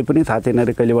बाजेहरूलाई पनि थाहा थिएन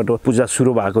रे कहिलेबाट पूजा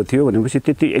सुरु भएको थियो भनेपछि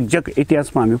त्यति एक्ज्याक्ट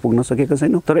इतिहासमा हामी पुग्न सकेका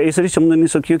छैनौँ। तर यसरी सम्झिन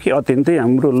सकियो कि अत्यन्तै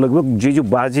हाम्रो लगभग जे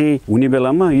बाजे हुने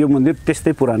बेलामा यो मन्दिर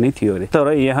त्यस्तै पुरानै थियो अरे।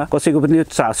 तर यहाँ कसैको पनि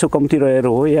चासो कम्ती रहेर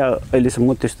हो या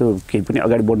अहिलेसम्म त्यस्तो केही पनि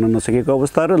अगाडि बढ्न नसकेको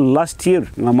अवस्था। र लास्ट इयर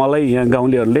मलाई यहाँ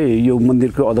गाउँलेहरूले यो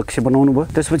मन्दिरको अध्यक्ष बनाउनु भयो।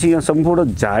 त्यसपछि यहाँ सम्पूर्ण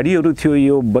झाडीहरू थियो,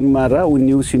 यो बनमारा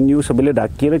उन्यु सिन्यु सबैले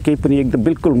ढाकिएर केही पनि एकदम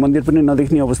बिल्कुल मन्दिर पनि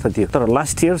नदेख्ने अवस्था थियो। तर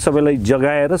लास्ट इयर सबैलाई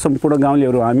जगाएर सम्पूर्ण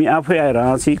गाउँलेहरू हामी आफै आएर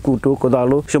हाँसी कुटो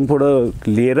कोदालो सम्पूर्ण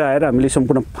लिएर आएर हामीले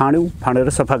सम्पूर्ण फाँडेर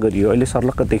सफा गरियो। अहिले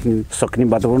सर्लक्क देख्न सक्ने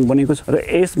वातावरण बनेको छ। र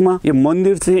यसमा यो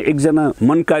मन्दिर चाहिँ एकजना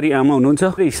मनकारी आमा हुनुहुन्छ।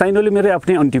 साइनोले मेरो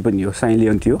आफ्नै आन्टी पनि हो, साइली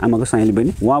आन्टी हो, आमाको साइली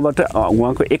पनि। उहाँबाट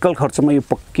उहाँको एकल खर्चमा यो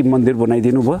पक्की मन्दिर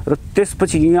बनाइदिनु भयो। र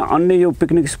त्यसपछि यहाँ अन्य यो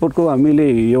पिकनिक स्पोटको हामीले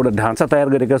एउटा ढाँचा तयार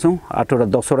गरेका छौँ, 8वटा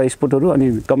 10वटा स्पोटहरू अनि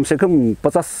कमसेकम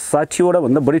 50-60वटा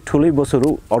भन्दा बढी ठुलै बसहरू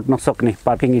अट्न सक्ने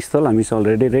पार्किङ स्थल हामीसँग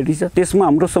अलरेडी रेडी छ। त्यसमा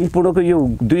हाम्रो सम्पूर्णको यो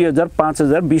 2000,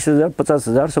 5000, 20000,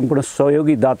 50000 सम्पूर्ण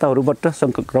सहयोगी दाताहरूबाट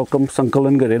रकम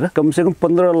सङ्कलन गरेर कमसेकम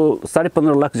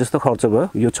 15.5 लाख जस्तो खर्च भयो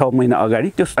यो 6 महिना अगाडि।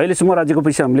 त्यो अहिलेसम्म राज्यको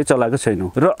पैसा हामीले चलाएको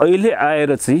छैनौँ। र अहिले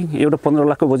आएर चाहिँ एउटा 15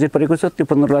 लाखको बजेट परेको छ। त्यो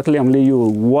 15 लाखले हामीले यो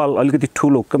वाल अलिकति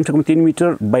ठुलो कमसेकम 3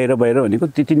 मिटर बाहिर भनेको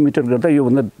 3 मिटर गर्दा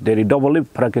योभन्दा धेरै डबलै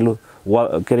फराकिलो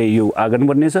के अरे यो आँगन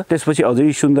बन्नेछ। त्यसपछि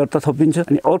अझै सुन्दरता थपिन्छ।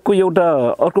 अनि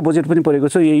अर्को बजेट पनि परेको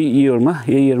छ यही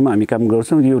इयरमा हामी काम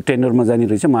गर्छौँ। यो टेन्डरमा जाने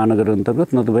रहेछ महानगर अन्तर्गत,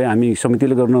 नत्र भए हामी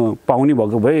समितिले गर्न पाउने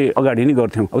भएको भए अगाडि नै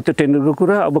गर्थ्यौँ। अब त्यो टेन्डरको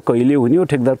कुरा अब कहिले हुने हो,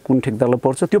 ठेकदार कुन ठेकदारलाई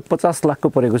पर्छ, त्यो 50 लाखको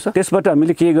परेको छ। त्यसबाट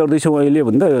हामीले के गर्दैछौँ अहिले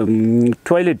भन्दा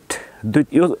टोयलेट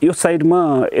यो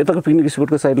साइडमा यताको पिकनिक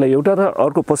स्पोटको साइडलाई एउटा र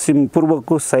अर्को पश्चिम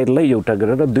पूर्वको साइडलाई एउटा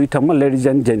गरेर 2 ठाउँमा लेडिज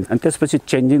एन्ड जेन्ट्स। अनि त्यसपछि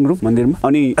चेन्जिङ रुम मन्दिरमा।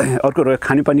 अनि अर्को रह्यो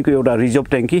खानेपानीको एउटा रिजर्भ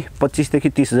ट्याङ्की 25 देखि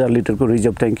 30,000 लिटरको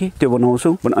रिजर्भ ट्याङ्की त्यो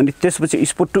बनाउँछौँ। अनि त्यसपछि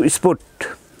स्पोट टु स्पोट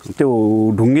त्यो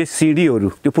ढुङ्गे सिँढीहरू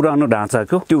त्यो पुरानो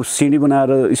ढाँचाको त्यो सिँढी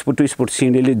बनाएर स्पोट टु स्पोट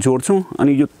सिँढीले जोड्छौँ।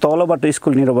 अनि यो तलबाट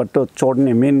स्कुलनिरबाट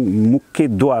चढ्ने मेन मुख्य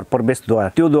द्वार प्रवेशद्वार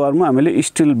त्यो द्वारमा हामीले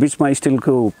बिचमा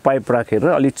स्टिलको पाइप राखेर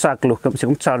अलिक चाक्लो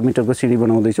कमसेकम 4 मिटरको सिँढी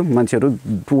बनाउँदैछौँ मान्छेहरू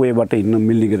पुवेबाट हिँड्न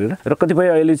मिल्ने गरेर। र कतिपय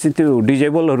अहिले चाहिँ त्यो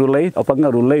डिजेबलहरूलाई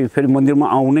अपाङ्गहरूलाई फेरि मन्दिरमा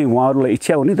आउने उहाँहरूलाई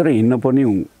इच्छा हुने तर हिँड्न पर्ने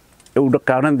एउटा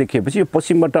कारण देखिएपछि यो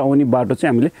पश्चिमबाट आउने बाटो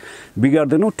चाहिँ हामीले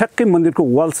बिगार्दैनौँ। ठ्याक्कै मन्दिरको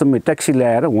वालसम्म ट्याक्सी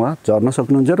ल्याएर उहाँ झर्न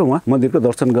सक्नुहुन्छ र उहाँ मन्दिरको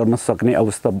दर्शन गर्न सक्ने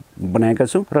अवस्था बनाएका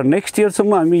छौँ। र नेक्स्ट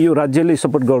इयरसम्म हामी यो राज्यले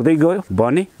सपोर्ट गर्दै गयो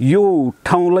भने यो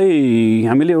ठाउँलाई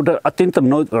हामीले एउटा अत्यन्त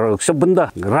सबभन्दा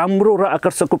राम्रो र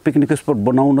आकर्षकको पिकनिक स्पोट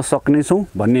बनाउन सक्नेछौँ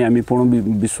भन्ने हामी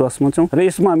पूर्ण विश्वासमा छौँ। र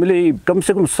यसमा हामीले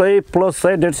कमसेकम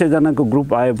 100+100-150 जनाको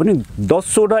ग्रुप आयो भने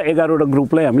 10वटा 11वटा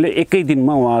ग्रुपलाई हामीले एकै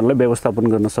दिनमा उहाँहरूलाई व्यवस्थापन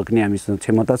गर्न सक्ने हामीसँग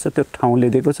क्षमता छ। त्यो ठाउँले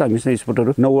दिएको छ। हामीसँग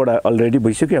स्पोटहरू 9वटा अलरेडी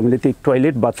भइसक्यो। हामीले त्यही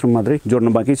टोयलेट बाथरुम मात्रै जोड्न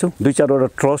बाँकी छौँ। 2-4वटा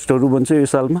ट्रस्टहरू बन्छ यो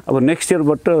सालमा। अब नेक्स्ट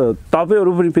इयरबाट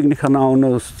तपाईँहरू पनि पिकनिक खान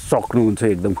आउन सक्नुहुन्छ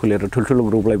एकदम खुलेर। ठुल्ठुलो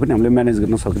ग्रुपलाई पनि हामीले म्यानेज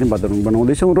गर्न सक्ने वातावरण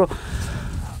बनाउँदैछौँ। र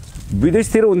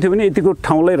विदेशतिर हुन्थ्यो भने यतिको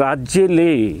ठाउँलाई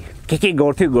राज्यले के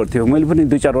गर्थ्यो। मैले पनि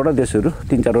 2-4वटा देशहरू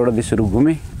 3-4वटा देशहरू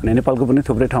घुमेँ अनि नेपालको पनि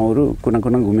थुप्रै ठाउँहरू कुना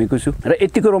घुमेको छु। र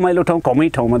यतिको रमाइलो ठाउँ कमै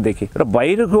ठाउँमा देखेँ। र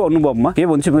बाहिरको अनुभवमा के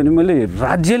भन्छु भने मैले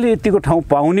राज्यले यतिको ठाउँ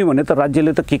पाउने भने त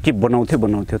राज्यले त के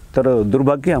बनाउँथ्यो। तर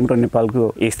दुर्भाग्य हाम्रो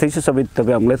नेपालको यस्तै छ। सबै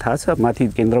तपाईँ हामीलाई थाहा छ। माथि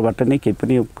केन्द्रबाट नै केही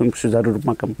पनि सुचारू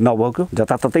रूपमा काम नभएको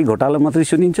जताततै घोटाला मात्रै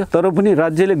सुनिन्छ। तर पनि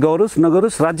राज्यले गरोस्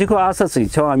नगरोस् राज्यको आशा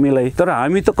चाहिँ छ हामीलाई। तर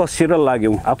हामी त कसेर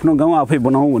लाग्यौँ। आफ्नो गाउँ आफै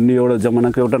बनाऊ भन्ने एउटा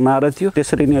जमानाको एउटा नारा थियो।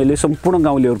 त्यसरी नै अहिले सम्पूर्ण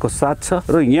गाउँलेहरूको साथ छ।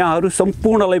 र यहाँहरू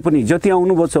सम्पूर्णलाई पनि जति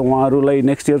आउनुभएको छ उहाँहरूलाई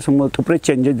नेक्स्ट इयरसम्म थुप्रै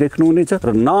चेन्जेस देख्नुहुनेछ।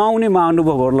 र नआउने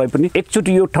महानुभावहरूलाई पनि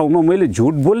एकचोटि यो ठाउँमा मैले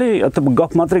झुट बोलेँ अथवा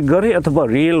गफ मात्रै गरेँ अथवा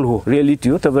रियालिटी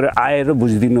हो तपाईँहरू आएर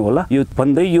बुझिदिनु होला। यो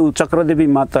भन्दै यो चक्रदेवी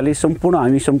माताले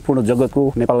हामी सम्पूर्ण जगतको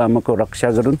नेपाल आमाको रक्षा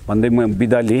गरून् भन्दै म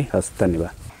बिदा लिएँ। हस्, धन्यवाद।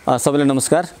 सबैलाई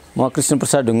नमस्कार। म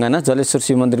कृष्णप्रसाद ढुङ्गाना जलेश्वर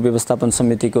शिव मन्दिर व्यवस्थापन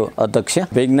समितिको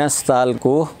अध्यक्ष। बेगनास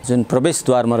तालको जुन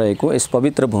प्रवेशद्वारमा रहेको यस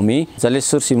पवित्र भूमि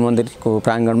जलेश्वर शिव मन्दिरको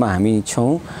प्राङ्गणमा हामी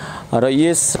छौँ। र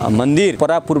यस मन्दिर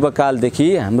परापूर्वकालदेखि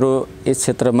हाम्रो यस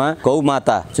क्षेत्रमा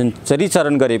गौमाता जुन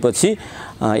चरिचरण गरेपछि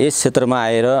यस क्षेत्रमा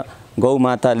आएर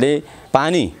गौमाताले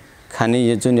पानी खाने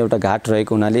यो जुन एउटा घाट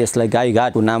रहेको हुनाले यसलाई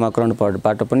गाईघाटको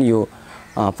नामाकरणबाट पनि यो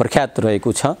प्रख्यात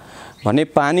रहेको छ। भने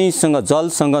पानीसँग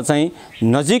जलसँग चाहिँ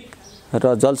नजिक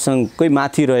र जलसँगकै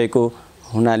माथि रहेको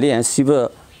हुनाले यहाँ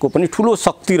शिवको पनि ठुलो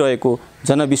शक्ति रहेको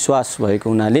जनविश्वास भएको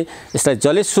हुनाले यसलाई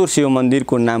जलेश्वर शिव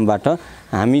मन्दिरको नामबाट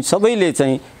हामी सबैले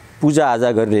चाहिँ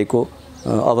पूजाआजा गरिरहेको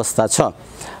अवस्था छ।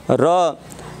 र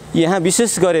यहाँ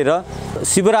विशेष गरेर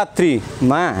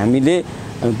शिवरात्रिमा हामीले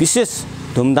विशेष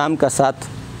धुमधामका साथ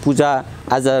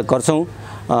पूजाआजा गर्छौँ।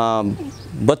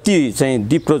 बत्ती चाहिँ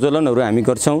दीप प्रज्वलनहरू हामी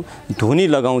गर्छौँ, ध्वनि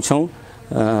लगाउँछौँ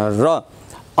र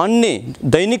अन्य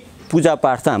दैनिक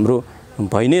पूजापाठ त हाम्रो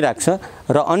भइ नै राख्छ।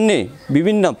 र अन्य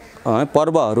विभिन्न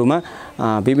पर्वहरूमा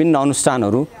विभिन्न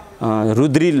अनुष्ठानहरू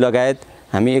रुद्री लगायत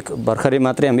हामी भर्खरै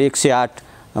मात्रै हामी 108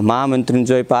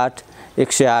 महामृत्युञ्जय पाठ,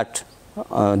 108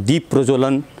 दीप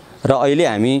प्रज्वलन र अहिले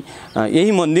हामी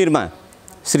यही मन्दिरमा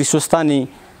श्री स्वस्थानी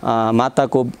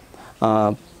माताको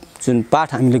जुन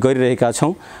पाठ हामीले गरिरहेका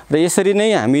छौँ र यसरी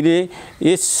नै हामीले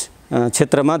यस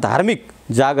क्षेत्रमा धार्मिक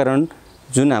जागरण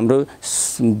जुन हाम्रो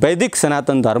वैदिक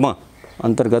सनातन धर्म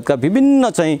अन्तर्गतका विभिन्न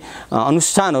चाहिँ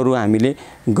अनुष्ठानहरू हामीले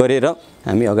गरेर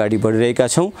हामी अगाडि बढिरहेका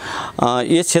छौँ।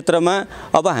 यस क्षेत्रमा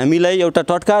अब हामीलाई एउटा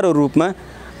टटकारो रूपमा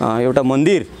एउटा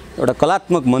मन्दिर, एउटा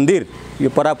कलात्मक मन्दिर, यो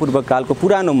परापूर्व कालको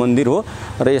पुरानो मन्दिर हो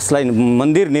र यसलाई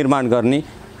मन्दिर निर्माण गर्ने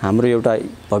हाम्रो एउटा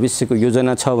भविष्यको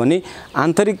योजना छ भने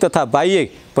आन्तरिक तथा बाह्य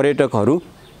पर्यटकहरू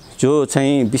जो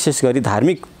चाहिँ विशेष गरी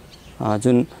धार्मिक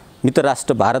जुन मित्र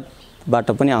राष्ट्र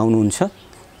भारतबाट पनि आउनुहुन्छ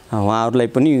उहाँहरूलाई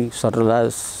पनि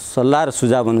सल्लाह र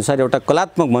सुझाव अनुसार एउटा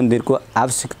कलात्मक मन्दिरको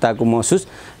आवश्यकताको महसुस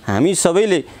हामी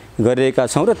सबैले गरिरहेका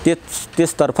छौँ र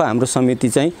त्यसतर्फ हाम्रो समिति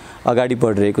चाहिँ अगाडि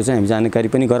बढिरहेको चाहिँ हामी जानकारी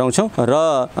पनि गराउँछौँ र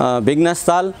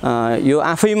बेगनासताल यो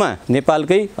आफैमा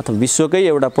नेपालकै अथवा विश्वकै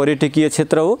एउटा पर्यटकीय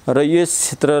क्षेत्र हो र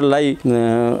यस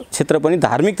क्षेत्र पनि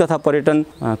धार्मिक तथा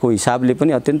पर्यटनको हिसाबले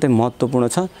पनि अत्यन्तै महत्त्वपूर्ण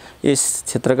छ। यस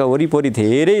क्षेत्रका वरिपरि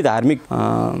धेरै धार्मिक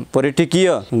पर्यटकीय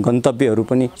गन्तव्यहरू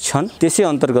पनि छन्। त्यसै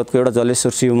अन्तर्गतको एउटा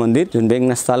जलेश्वर शिव मन्दिर जुन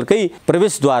बेगनासतालकै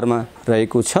प्रवेशद्वारमा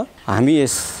रहेको छ। हामी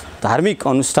यस धार्मिक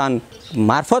अनुष्ठान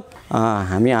मार्फत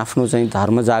हामी आफ्नो चाहिँ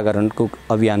धर्म जागरणको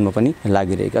अभियानमा पनि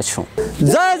लागिरहेका छौँ।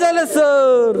 जय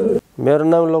जलेश्वर। मेरो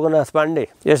नाम लोकनाथ पाण्डे,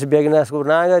 यस बेगनासको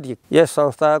नागरिक, यस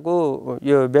संस्थाको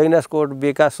यो बेगनास कोट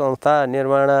विकास संस्था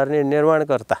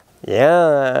निर्माणकर्ता।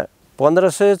 यहाँ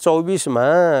 1524मा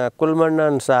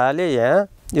कुलमण्डन शाहले यहाँ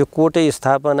यो कोटै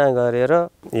स्थापना गरेर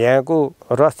यहाँको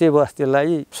रस्ती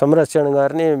बस्तीलाई संरक्षण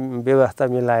गर्ने व्यवस्था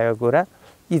मिलाएको कुरा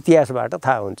इतिहासबाट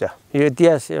थाहा हुन्छ। यो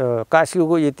इतिहास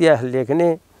कास्कीको इतिहास लेख्ने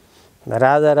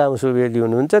राजाराम सुवेदी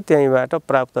हुनुहुन्छ, त्यहीँबाट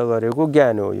प्राप्त गरेको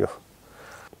ज्ञान हो।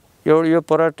 यो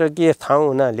पर्यटकीय ठाउँ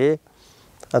हुनाले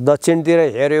दक्षिणतिर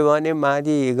हेऱ्यो भने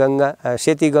माथि गङ्गा,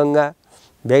 सेती गङ्गा,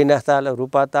 बेगनासताल,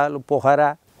 रूपाताल, पोखरा।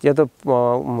 यो त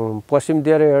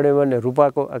पश्चिमतिर हेऱ्यो भने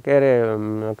रूपाको के अरे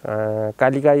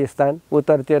कालिका स्थान,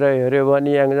 उत्तरतिर हेऱ्यो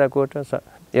भने याङ्जाकोट छ।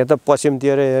 यो त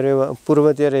पश्चिमतिर हेऱ्यो,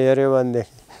 पूर्वतिर हेऱ्यो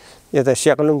भनेदेखि यो त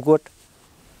सेक्लुङकोट।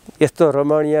 यस्तो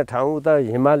रमणीय ठाउँ त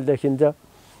हिमाल देखिन्छ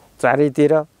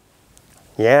चारैतिर।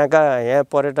 यहाँ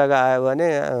पर्यटक आयो भने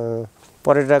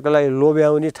पर्यटकलाई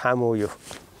लोभ्याउने ठाउँ हो यो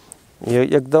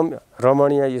एकदम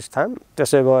रमणीय स्थान।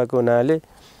 त्यसै भएको हुनाले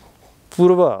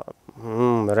पूर्व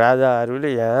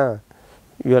राजाहरूले यहाँ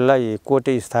यसलाई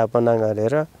कोटे स्थापना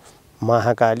गरेर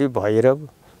महाकाली भैरव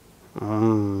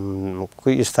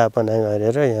को स्थापना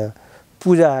गरेर यहाँ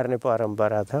पूजा गर्ने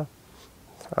परम्परा छ।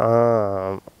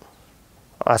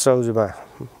 असौजमा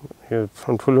यो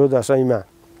ठुलो दसैँमा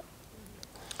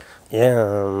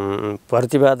यहाँ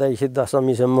प्रतिभादेखि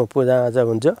दशमीसम्म पूजाआजा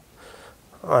हुन्छ।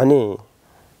 अनि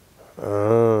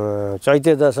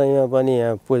चैते दसैँमा पनि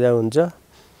यहाँ पूजा हुन्छ।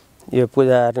 यो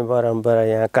पूजा गर्ने परम्परा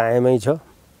यहाँ कायमै छ।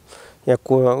 यहाँ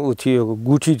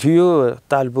गुठी थियो,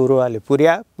 तालपुरुवाले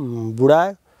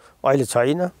बुढायो, अहिले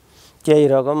छैन। केही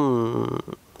रकम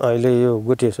अहिले यो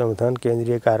गुठी संगठन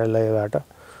केन्द्रीय कार्यालयबाट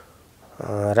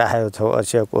राखेको छ,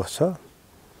 अक्षय कोष छ।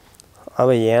 अब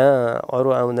यहाँ अरू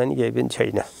आम्दानी केही पनि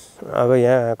छैन। अब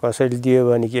यहाँ कसैले दियो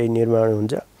भने केही निर्माण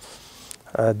हुन्छ,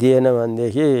 दिएन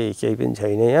भनेदेखि केही पनि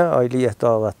छैन। यहाँ अहिले यस्तो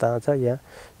अवस्थामा छ। यहाँ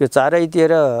यो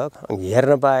चारैतिर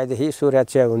हेर्न पाएदेखि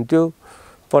सुरक्षा हुन्थ्यो,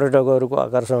 पर्यटकहरूको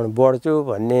आकर्षण बढ्थ्यो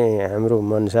भन्ने हाम्रो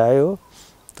मनसाय हो।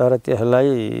 तर त्यसलाई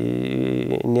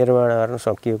निर्माण गर्न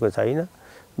सकिएको छैन,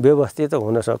 व्यवस्थित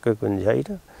हुन सकेको पनि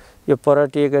छैन। यो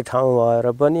पर्यटकीय ठाउँ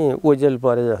भएर पनि ओझेल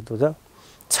परे जस्तो छ,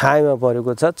 छायामा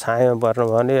परेको छ। छायामा पर्नु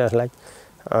भने यसलाई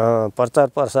प्रचार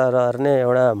प्रसार गर्ने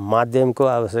एउटा माध्यमको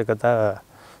आवश्यकता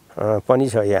पनि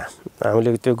छ। यहाँ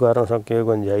हामीले त्यो गर्न सकेको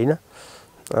पनि छैन।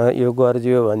 यो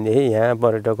गरिदियो भनेदेखि यहाँ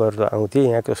पर्यटकहरू आउँथे,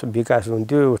 यहाँको विकास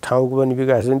हुन्थ्यो, ठाउँको पनि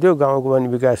विकास हुन्थ्यो, गाउँको पनि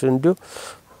विकास हुन्थ्यो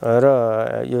र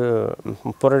यो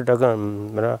पर्यटक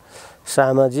र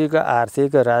सामाजिक,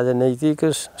 आर्थिक, राजनैतिक,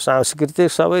 सांस्कृतिक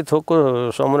सबै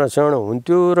थोकको संरक्षण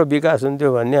हुन्थ्यो र विकास हुन्थ्यो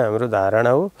भन्ने हाम्रो धारणा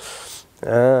हो।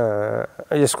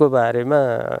 यसको बारेमा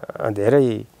धेरै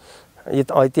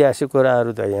ऐतिहासिक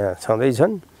कुराहरू त यहाँ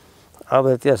छँदैछन्।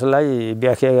 अब त्यसलाई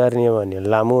व्याख्या गर्ने भने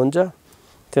लामो हुन्छ।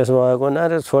 त्यसो भएको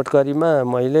हुनाले छोटकरीमा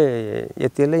मैले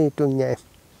यतिलाई टुङ्ग्याएँ।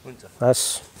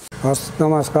 हस्,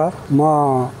 नमस्कार। म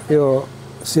यो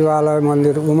शिवालय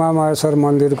मन्दिर, उमामहेश्वर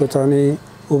मन्दिरको चाहिँ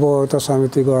उपभोक्ता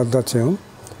समितिको अध्यक्ष हुँ।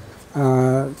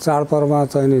 चाडपर्वमा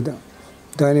चाहिँ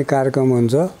दैनिक कार्यक्रम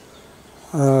हुन्छ।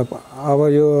 अब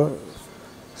यो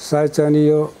सायद चाहिँ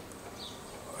यो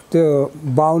त्यो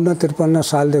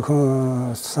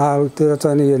 52-53 सालतिर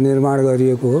चाहिँ यो निर्माण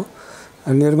गरिएको हो।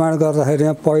 निर्माण गर्दाखेरि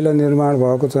यहाँ पहिलो निर्माण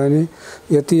भएको चाहिँ नि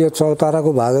यति यो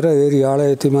चौताराको भाग र एरियाबाट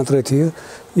यति मात्रै थियो।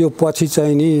 यो पछि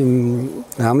चाहिँ नि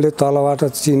हामीले तलबाट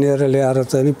चिनेर ल्याएर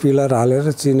चाहिँ नि पिलर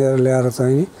हालेर चिनेर ल्याएर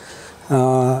चाहिँ नि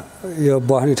यो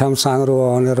बस्ने ठाउँ साँग्रो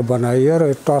भनेर बनाइयो र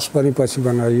टस पनि पछि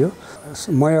बनाइयो।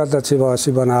 मै अध्यक्ष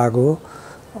भएपछि बनाएको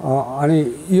हो। अनि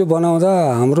यो बनाउँदा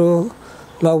हाम्रो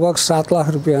लगभग 7 लाख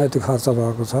रुपियाँ यति खर्च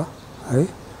भएको छ है।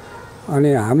 अनि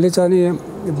हामीले चाहिँ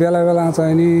नि बेला बेला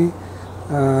चाहिँ नि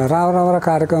राम्रा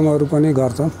कार्यक्रमहरू पनि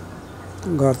गर्छौँ।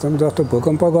 जस्तो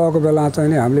भूकम्प गएको बेला चाहिँ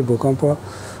नि हामीले भूकम्प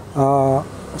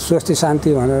स्वस्ति शान्ति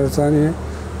भनेर चाहिँ नि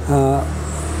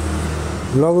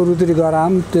लघुरुद्री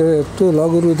गराम। त्यो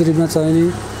लघुरुद्रीमा चाहिँ नि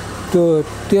त्यो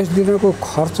त्यस दिनको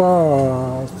खर्च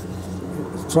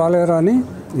चलेर नि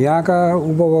यहाँका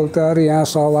उपभोक्ताहरू यहाँ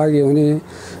सहभागी हुने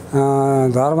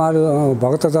धर्मालु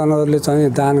भक्तजनहरूले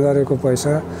चाहिँ दान गरेको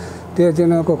पैसा त्यो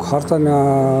दिनको खर्च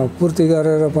पूर्ति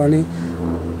गरेर पनि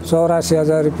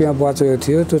 84,000 रुपियाँ बचेको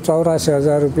थियो। त्यो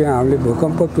 84,000 रुपियाँ हामीले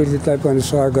भूकम्प पीडितलाई पनि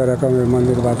सहयोग गरेका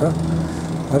मन्दिरबाट।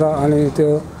 र अनि त्यो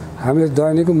हामीले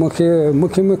दैनिक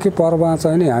मुख्य पर्वमा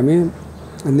चाहिँ नि हामी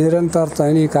निरन्तर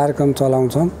चाहिँ नि कार्यक्रम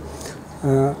चलाउँछौँ।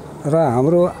 र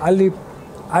हाम्रो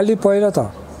अलि पहिला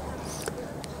त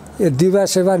यो दिवा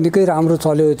सेवा निकै राम्रो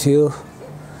चलेको थियो।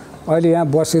 अहिले यहाँ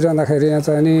बसिरहँदाखेरि यहाँ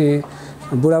चाहिँ नि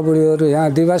बुढाबुढीहरू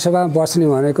यहाँ दिवा सेवामा बस्ने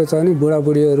भनेको चाहिँ नि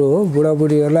बुढाबुढीहरू हो।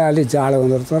 बुढाबुढीहरूलाई अलि जाडो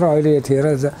हुँदो रहेछ र अहिले यतिखेर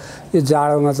यो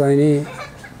जाडोमा चाहिँ नि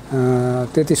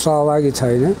त्यति सहभागी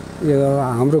छैन। यो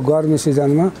हाम्रो गर्मी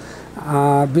सिजनमा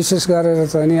विशेष गरेर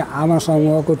चाहिँ नि आमा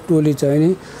समूहको टोली चाहिँ नि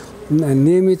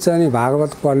नियमित चाहिँ नि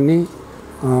भागवत पढ्ने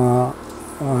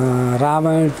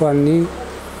रामायण पढ्ने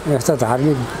यस्ता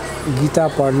धार्मिक गीता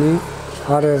पढ्ने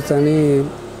गरेर चाहिँ नि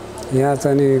यहाँ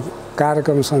चाहिँ नि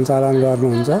कार्यक्रम सञ्चालन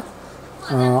गर्नुहुन्छ।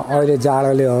 अहिले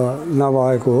जाडोले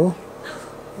नभएको हो।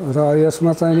 र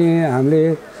यसमा चाहिँ नि हामीले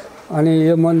अनि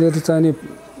यो मन्दिर चाहिँ नि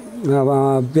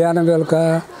बिहान बेलुका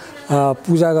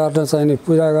पूजा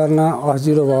गर्न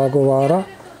अजिरो भएको भएर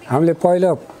हामीले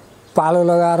पहिला पालो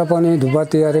लगाएर पनि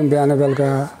धुपबत्ती गऱ्यौँ बिहान बेलुका।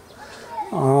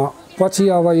 पछि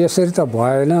अब यसरी त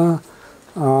भएन।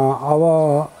 अब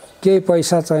केही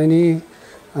पैसा चाहिँ नि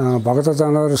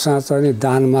भक्तजनहरूसँग चाहिँ नि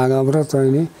दान मागौँ र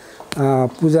चाहिँ नि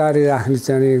पुजारी राख्ने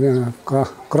चाहिँ नि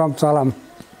क्रम चलाम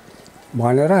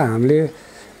भनेर हामीले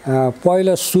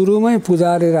पहिला सुरुमै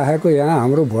पुजारी राखेको यहाँ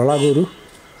हाम्रो भोला गुरु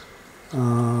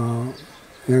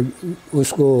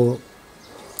उसको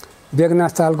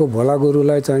बेगनाथ तालको भोला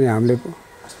गुरुलाई चाहिँ हामीले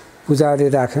पुजारी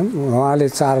राख्यौँ। उहाँले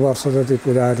 4 वर्ष जति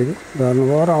पुजारी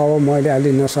गर्नुभयो र अब मैले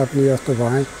अलि नसक्ने जस्तो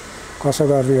भएँ कसो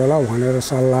गर्ने होला भनेर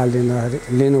सल्लाह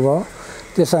लिनुभयो।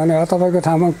 त्यसो भने तपाईँको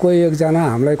ठाउँमा कोही एकजना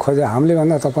हामीलाई हामीले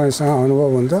भन्दा तपाईँसँग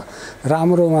अनुभव हुन्छ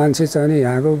राम्रो मान्छे चाहिँ नि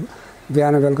यहाँको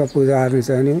बिहान बेलुका पुजारी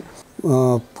चाहिँ नि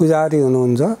पुजारी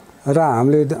हुनुहुन्छ र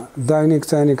हामीले दैनिक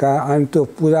चाहिँ नि अनि त्यो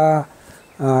पूजा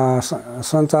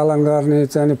सञ्चालन गर्ने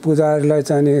चाहिँ नि पुजारीलाई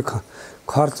चाहिँ नि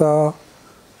खर्च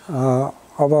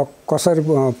अब कसरी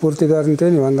पूर्ति गर्ने थियो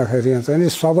नि भन्दाखेरि यहाँ चाहिँ नि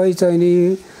सबै चाहिँ नि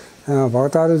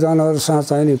भक्तजनहरूसँग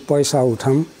चाहिँ नि पैसा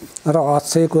उठाउँ र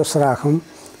अक्षय कोष राखौँ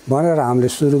भनेर हामीले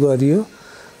सुरु गरियो।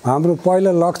 हाम्रो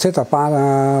पहिलो लक्ष्य त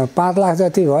 5 लाख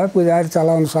जति भयो पुजारी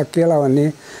चलाउन सकिएला भन्ने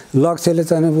लक्ष्यले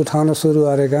चाहिँ उठाउन सुरु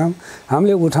गरेका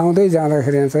हामीले उठाउँदै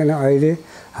जाँदाखेरि चाहिँ अहिले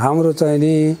हाम्रो चाहिँ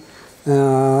नि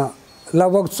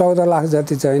लगभग 14 लाख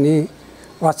जति चाहिँ नि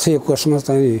अक्षय कोषमा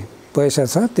चाहिँ पैसा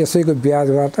छ। त्यसैको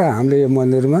ब्याजबाट हामीले यो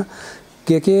मन्दिरमा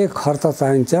के खर्च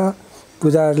चाहिन्छ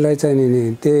पुजारीलाई चाहिँ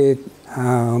नि त्यही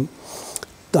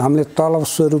हामीले तलब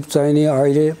स्वरूप चाहिँ नि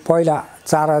अहिले पहिला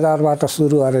 4,000बाट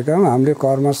सुरु गरेका हामीले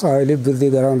क्रमशः अहिले वृद्धि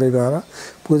गराउँदै गएर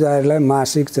पुजारीलाई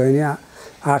मासिक चाहिँ नि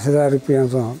 8,000 रुपियाँ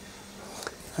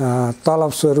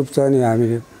तलब स्वरूप चाहिँ नि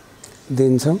हामीले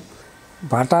दिन्छौँ।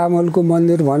 भाटामलको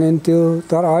मन्दिर भनिन्थ्यो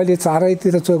तर अहिले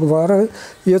चारैतिर चोक भएर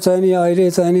यो चाहिँ नि अहिले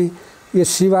चाहिँ नि यो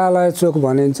शिवालय चोक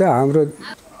भनिन्छ। हाम्रो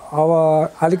अब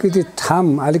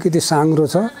अलिकति साङ्ग्रो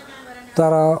छ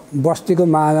तर बस्तीको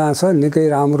माझा छ निकै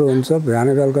राम्रो हुन्छ। बिहान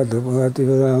बेलुका धुपबत्ती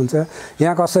हुन्छ।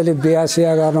 यहाँ कसैले बिहा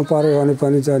सिहा गर्नु पर्यो भने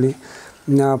पनि चाहिँ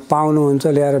पाउनुहुन्छ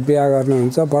ल्याएर बिहा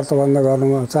गर्नुहुन्छ व्रतबन्ध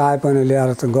गर्नु चाहे पनि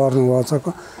ल्याएर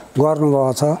गर्नुभएको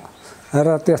छ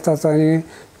र त्यस्ता चाहिँ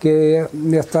के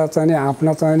यस्ता चाहिँ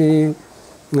आफ्ना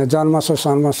चाहिँ जन्मसो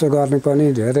सन्मसो गर्ने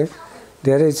पनि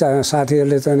धेरै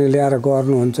साथीहरूले चाहिँ ल्याएर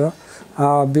गर्नुहुन्छ।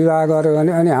 विवाह गर्यो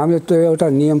भने अनि हामीले त्यो एउटा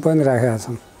नियम पनि राखेका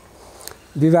छौँ।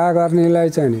 विवाह गर्नेलाई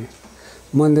चाहिँ नि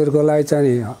मन्दिरको लागि चाहिँ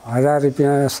नि 1000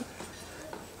 रुपियाँ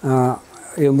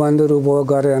यो मन्दिर उपभोग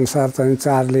गरे अनुसार चाहिँ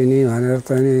चार्ज लिने भनेर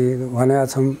चाहिँ भनेका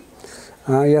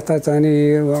छौँ। यता चाहिँ नि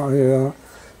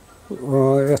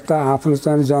यस्ता आफ्नो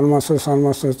चाहिँ जन्मसो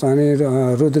सन्मसो चाहिँ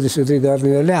रुद्री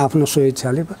गर्नेहरूले आफ्नो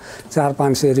स्वेच्छाले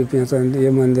 400-500 रुपियाँ चाहिँ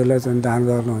यो मन्दिरलाई चाहिँ दान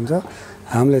गर्नुहुन्छ।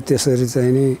 हामीले त्यसरी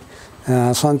चाहिँ नि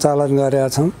सञ्चालन गरेका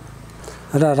छौँ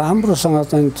र राम्रोसँग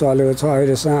चाहिँ चलेको छ।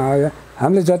 अहिलेसम्म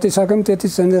हामीले जति सक्यौँ त्यति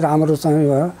चाहिँ राम्रो चाहिँ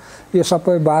भयो। यो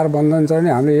सबै बार बन्धन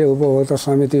चाहिँ हामीले यो उपभोक्ता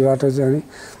समितिबाट चाहिँ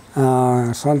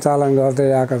सञ्चालन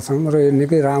गर्दै आएका छौँ र यो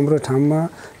निकै राम्रो ठाउँमा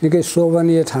निकै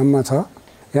शोभनीय ठाउँमा छ।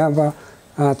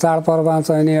 यहाँ चाडपर्वमा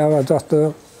चाहिँ नि अब जस्तो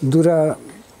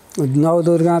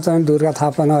नवदुर्गा चाहिँ दुर्गा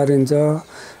थापना गरिन्छ,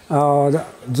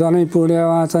 जनै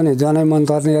पूर्णिमामा चाहिँ जनै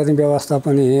मन्तर्ने गर्ने व्यवस्था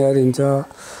पनि गरिन्छ।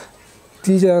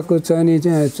 तिजको चाहिँ नि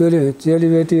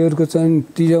चेलीबेटीहरूको चाहिँ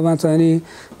तिजोमा चाहिँ नि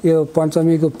यो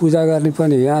पञ्चमीको पूजा गर्ने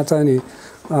पनि यहाँ चाहिँ नि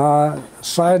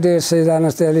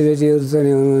 100-150 चेलीबेटीहरू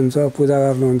चाहिँ हुनुहुन्छ, पूजा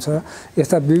गर्नुहुन्छ।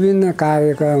 यस्ता विभिन्न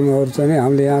कार्यक्रमहरू चाहिँ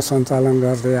हामीले यहाँ सञ्चालन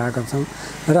गर्दै आएका छौँ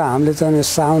र हामीले चाहिँ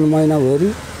साउन महिनाभरि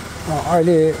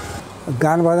अहिले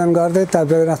गान भजन गर्दै त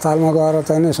बेगनाथ तालमा गएर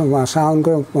चाहिँ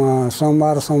साउनको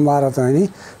सोमबार चाहिँ नि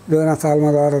बेगनाथ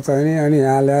तालमा गएर चाहिँ नि अनि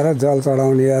यहाँ ल्याएर जल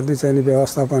चढाउने गर्ने चाहिँ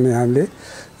व्यवस्था पनि हामीले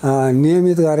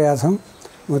नियमित गरेका छौँ।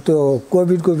 त्यो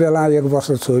कोभिडको बेला 1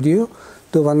 वर्ष छोडियो,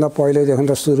 त्योभन्दा पहिलेदेखि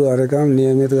त सुरु गरेका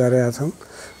नियमित गरेका छौँ।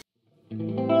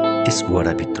 यस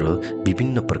वडाभित्र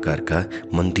विभिन्न प्रकारका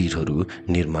मन्दिरहरू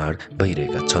निर्माण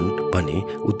भइरहेका छन् भने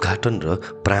उद्घाटन र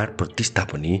प्राण प्रतिष्ठा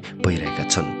पनि भइरहेका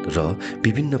छन् र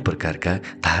विभिन्न प्रकारका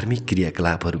धार्मिक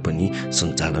क्रियाकलापहरू पनि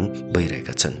सञ्चालन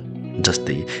भइरहेका छन्।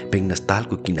 जस्तै बेगनाथ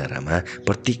तालको किनारामा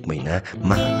प्रत्येक महिना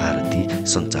महाआरती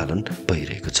सञ्चालन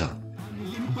भइरहेको छ।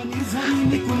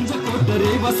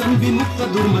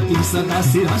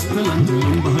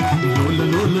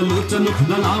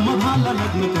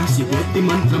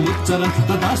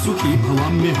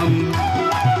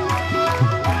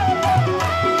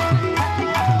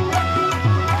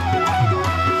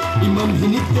 इमं हि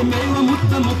नित्यमेव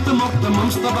मुक्तमं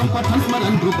स्तवं पठन्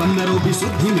स्मरन् नृपन्नरो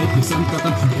विशुद्धिमेति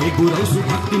सन्ततं हे गुरौ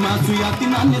सुभक्तिमा सुयाति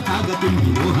नान्यथा गतिं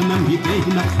विमोहनं हि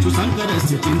देहिनां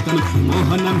सुशङ्करस्य चिन्तनं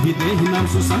विमोहनं हि देहिनां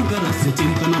सुशङ्करस्य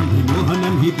चिन्तनं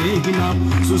विमोहनं हि देहिनां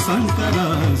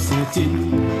सुशङ्करस्य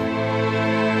चिन्तनं।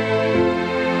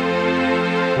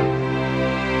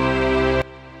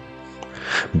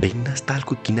 बेगनाथ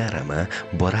तालको किनारामा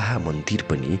बराहा मन्दिर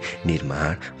पनि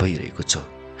निर्माण भइरहेको छ।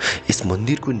 यस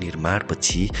मन्दिरको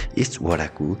निर्माणपछि यस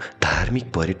वडाको धार्मिक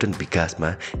पर्यटन विकासमा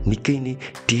निकै नै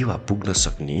टेवा पुग्न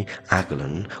सक्ने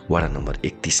आकलन वडा नम्बर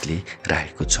 31 ले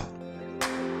राखेको छ।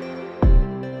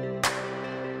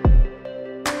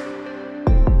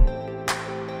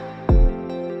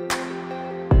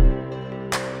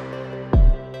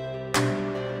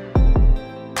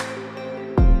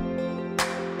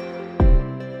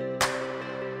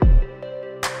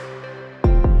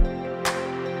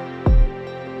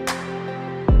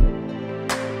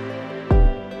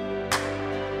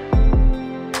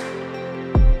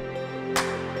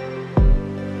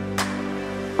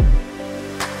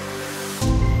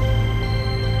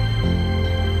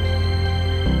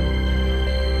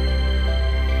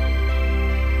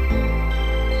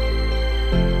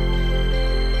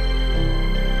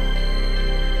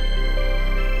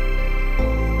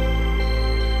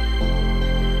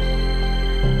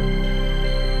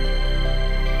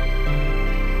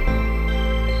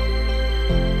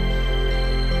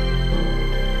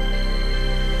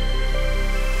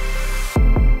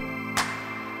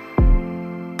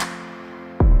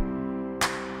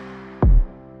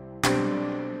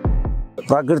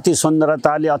 प्राकृतिक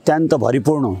सौन्दर्यताले अत्यन्त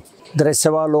भरिपूर्ण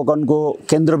दृश्यावलोकनको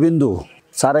केन्द्रबिन्दु,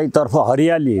 चारैतर्फ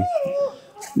हरियाली,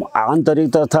 आन्तरिक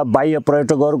तथा बाह्य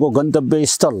पर्यटकहरूको गन्तव्य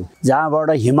स्थल जहाँबाट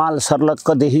हिमाल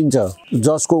सर्लक्क देखिन्छ,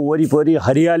 जसको वरिपरि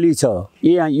हरियाली छ।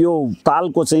 यो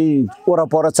तालको चाहिँ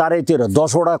वरपर चारैतिर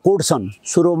 10 वटा कोट छन्।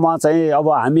 सुरुमा चाहिँ अब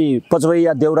हामी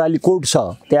पचवैया देउराली कोट छ,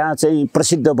 त्यहाँ चाहिँ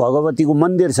प्रसिद्ध भगवतीको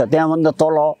मन्दिर छ। त्यहाँभन्दा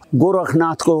तल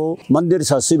गोरखनाथको मन्दिर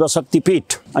छ, शिव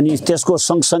शक्तिपीठ। अनि त्यसको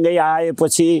सँगसँगै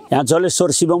आएपछि यहाँ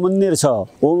जलेश्वर शिव मन्दिर छ,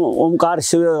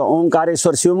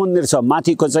 ओमकारेश्वर शिव मन्दिर छ।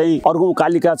 माथिको चाहिँ अर्घौं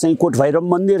कालिका चाहिँ कोट भैरव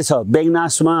मन्दिर छ।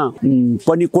 बेगनासमा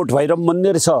पनि कोट भैरव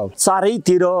मन्दिर छ।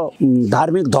 चारैतिर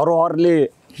धार्मिक धरोहरले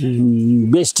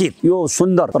बेष्टित यो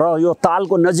सुन्दर र यो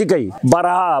तालको नजिकै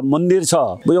बराह मन्दिर छ।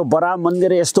 यो बराह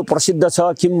मन्दिर यस्तो प्रसिद्ध छ,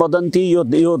 किंवदन्ती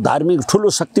यो धार्मिक ठुलो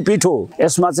शक्तिपीठ हो।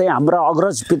 यसमा चाहिँ हाम्रा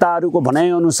अग्रज पिताहरूको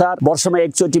भनाइअनुसार वर्षमा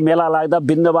एकचोटि मेला लाग्दा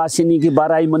विन्ध्यवासिनीकी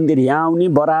बाराही मन्दिर यहाँ आउने,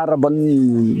 बराह र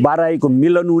बाराहीको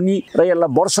मिलन हुने र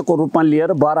यसलाई वर्षको रूपमा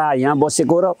लिएर बराह यहाँ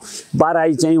बसेको र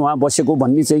बाराही चाहिँ उहाँ बसेको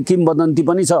भन्ने चाहिँ किंवदन्ती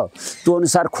पनि छ। त्यो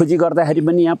अनुसार खोजी गर्दाखेरि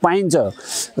पनि यहाँ पाइन्छ।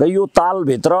 र यो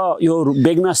तालभित्र यो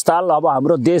बेगनास ताल अब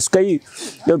हाम्रो देशकै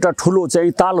एउटा ठुलो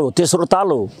चाहिँ ताल हो, तेस्रो ताल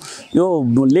हो।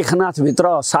 यो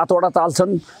लेखनाथभित्र 7वटा ताल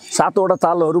छन्। 7वटा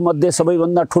तालहरूमध्ये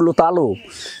सबैभन्दा ठुलो ताल हो।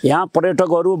 यहाँ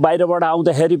पर्यटकहरू बाहिरबाट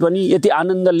आउँदाखेरि पनि यति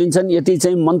आनन्द लिन्छन्, यति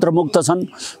चाहिँ मन्त्रमुग्ध छन्,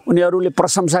 उनीहरूले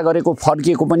प्रशंसा गरेको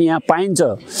फर्किएको पनि यहाँ पाइन्छ।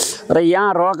 र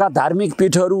यहाँ रहेका धार्मिक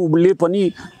पीठहरूले पनि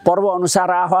पर्वअनुसार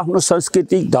आफ्नो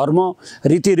सांस्कृतिक धर्म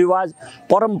रीतिरिवाज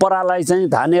परम्परालाई चाहिँ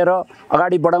धानेर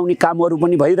अगाडि बढाउने कामहरू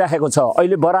पनि भइरहेको छ।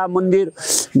 अहिले बराह मन्दिर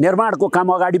निर्माणको काम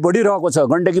अगाडि बढिरहेको छ।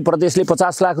 गण्डकी प्रदेशले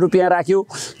 50 लाख रुपियाँ राख्यो।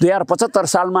 2075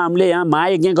 सालमा हामीले यहाँ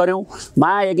महायज्ञ गऱ्यौँ।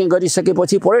 महायज्ञ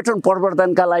गरिसकेपछि पर्यटन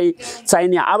प्रवर्धनका लागि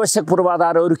चाहिने आवश्यक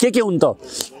पूर्वाधारहरू के हुन् त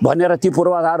भनेर ती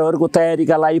पूर्वाधारहरूको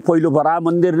तयारीका लागि पहिलो बराह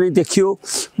मन्दिर नै देखियो।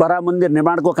 बराह मन्दिर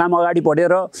निर्माणको काम अगाडि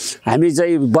बढेर हामी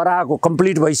चाहिँ बराहको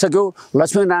कम्प्लिट भइसक्यो।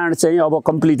 लक्ष्मीनारायण चाहिँ अब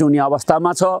कम्प्लिट हुने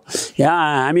अवस्थामा छ।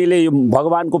 यहाँ हामीले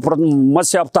भगवानको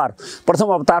मत्स्य अवतार प्रथम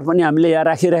अवतार पनि हामीले यहाँ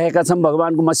राखिरहेका छौँ।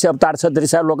 भगवानको मत्स्य अवतार छ,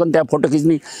 दृश्यावलोकन, त्यहाँ फोटो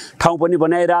खिच्ने ठाउँ पनि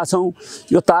बनाइरहेछौँ।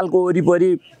 यो तालको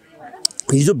वरिपरि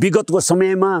हिजो विगतको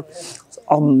समयमा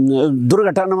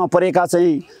दुर्घटनामा परेका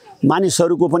चाहिँ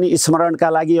मानिसहरूको पनि स्मरणका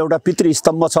लागि एउटा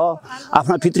पितृस्तम्भ छ।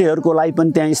 आफ्ना पितृहरूको लागि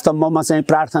पनि त्यहाँ स्तम्भमा चाहिँ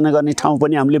प्रार्थना गर्ने ठाउँ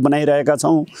पनि हामीले बनाइरहेका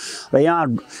छौँ। र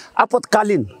यहाँ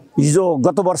आपतकालीन हिजो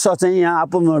गत वर्ष चाहिँ यहाँ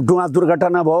डुवा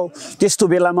दुर्घटना भयो, त्यस्तो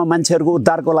बेलामा मान्छेहरूको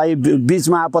उद्धारको लागि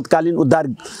बिचमा आपतकालीन उद्धार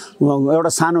एउटा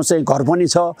सानो चाहिँ घर पनि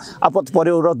छ। आपत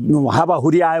पर्यो र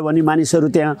हावाहुरी आयो भने मानिसहरू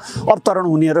त्यहाँ अवतरण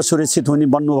हुने र सुरक्षित हुने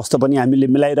बन्दोबस्त पनि हामीले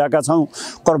मिलाइरहेका छौँ।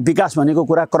 विकास भनेको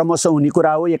कुरा क्रमशः हुने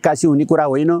कुरा हो, एक्कासी हुने कुरा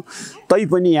होइन।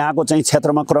 तैपनि यहाँको चाहिँ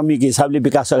क्षेत्रमा क्रमिक हिसाबले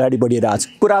विकास अगाडि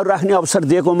बढिरहेछ। कुराहरू राख्ने अवसर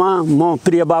दिएकोमा म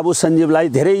प्रिय बाबु सञ्जीवलाई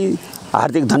धेरै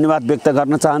हार्दिक धन्यवाद व्यक्त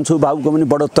गर्न चाहन्छु। बाबुको पनि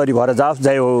बढोत्तरी भएर जाओस्।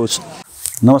 जय होस्।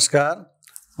 नमस्कार,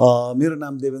 मेरो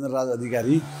नाम देवेन्द्र राज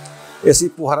अधिकारी, यसै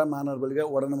पोखरा महानगरपालिका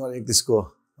वडा नम्बर 31 को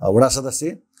वडा सदस्य।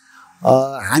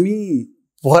 हामी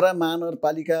पोखरा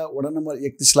महानगरपालिका वडा नम्बर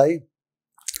 31 लाई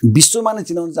विश्वमा नै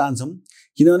चिनाउन चाहन्छौँ,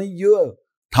 किनभने यो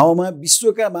ठाउँमा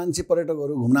विश्वका मान्छे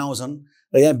पर्यटकहरू घुम्न आउँछन्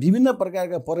र यहाँ विभिन्न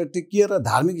प्रकारका पर्यटकीय र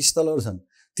धार्मिक स्थलहरू छन्।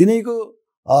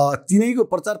 तिनैको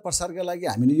प्रचार प्रसारका लागि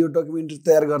हामीले यो डकुमेन्ट्री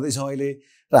तयार गर्दैछौँ अहिले।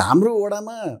 र हाम्रो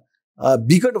वडामा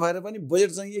विकट भएर पनि बजेट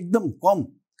चाहिँ एकदम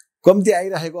कम्ती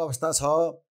आइरहेको अवस्था छ।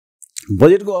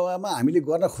 बजेटको अभावमा हामीले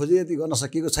गर्न खोजे यति गर्न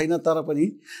सकिएको छैन, तर पनि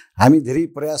हामी धेरै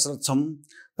प्रयासरत छौँ।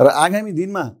 र आगामी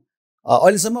दिनमा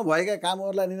अहिलेसम्म भएका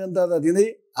कामहरूलाई निरन्तरता दिँदै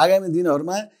आगामी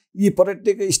दिनहरूमा यी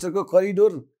पर्यटकीय स्थलको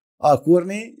करिडोर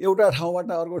कोर्ने, एउटा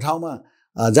ठाउँबाट अर्को ठाउँमा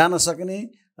जान सक्ने,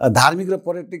 धार्मिक र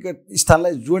पर्यटकीय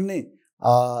स्थललाई जोड्ने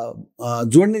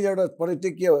एउटा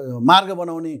पर्यटकीय मार्ग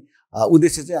बनाउने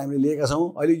उद्देश्य चाहिँ हामीले लिएका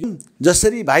छौँ। अहिले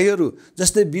जसरी भाइहरू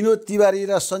जस्तै विनोद तिवारी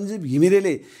र सञ्जीव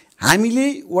घिमिरेले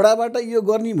हामीले वडाबाट यो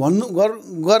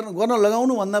गर्न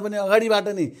लगाउनु भन्दा पनि अगाडिबाट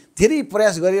नै धेरै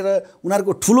प्रयास गरेर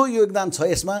उनीहरूको ठुलो योगदान छ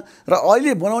यसमा। र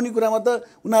अहिले बनाउने कुरामा त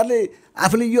उनीहरूले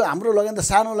आफूले यो हाम्रो लगानी त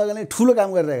सानो लगानी ठुलो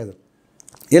काम गरिरहेका छन्।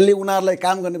 यसले उनीहरूलाई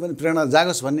काम गर्ने पनि प्रेरणा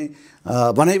जागोस् भन्ने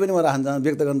भनाइ पनि म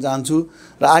व्यक्त गर्न चाहन्छु।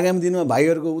 र आगामी दिनमा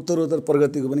भाइहरूको उत्तरोत्तर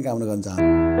प्रगतिको पनि कामना गर्न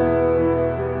चाहन्छु।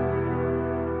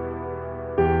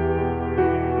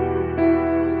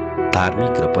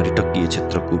 धार्मिक र पर्यटकीय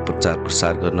क्षेत्रको प्रचार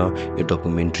प्रसार गर्न यो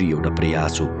डकुमेन्ट्री एउटा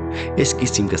प्रयास हो। यस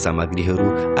किसिमका सामग्रीहरू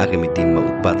आगामी दिनमा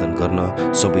उत्पादन गर्न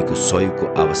सबैको सहयोगको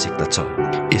आवश्यकता छ।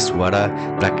 यस वडा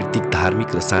प्राकृतिक,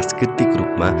 धार्मिक र सांस्कृतिक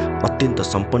रूपमा अत्यन्त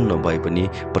सम्पन्न भए पनि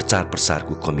प्रचार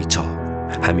प्रसारको कमी छ।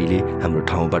 हामीले हाम्रो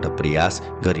ठाउँबाट प्रयास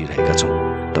गरिरहेका छौँ।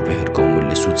 तपाईहरूको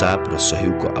अमूल्य सुझाव र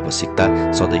सहयोगको आवश्यकता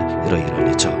सधैँ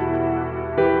रहिरहनेछ।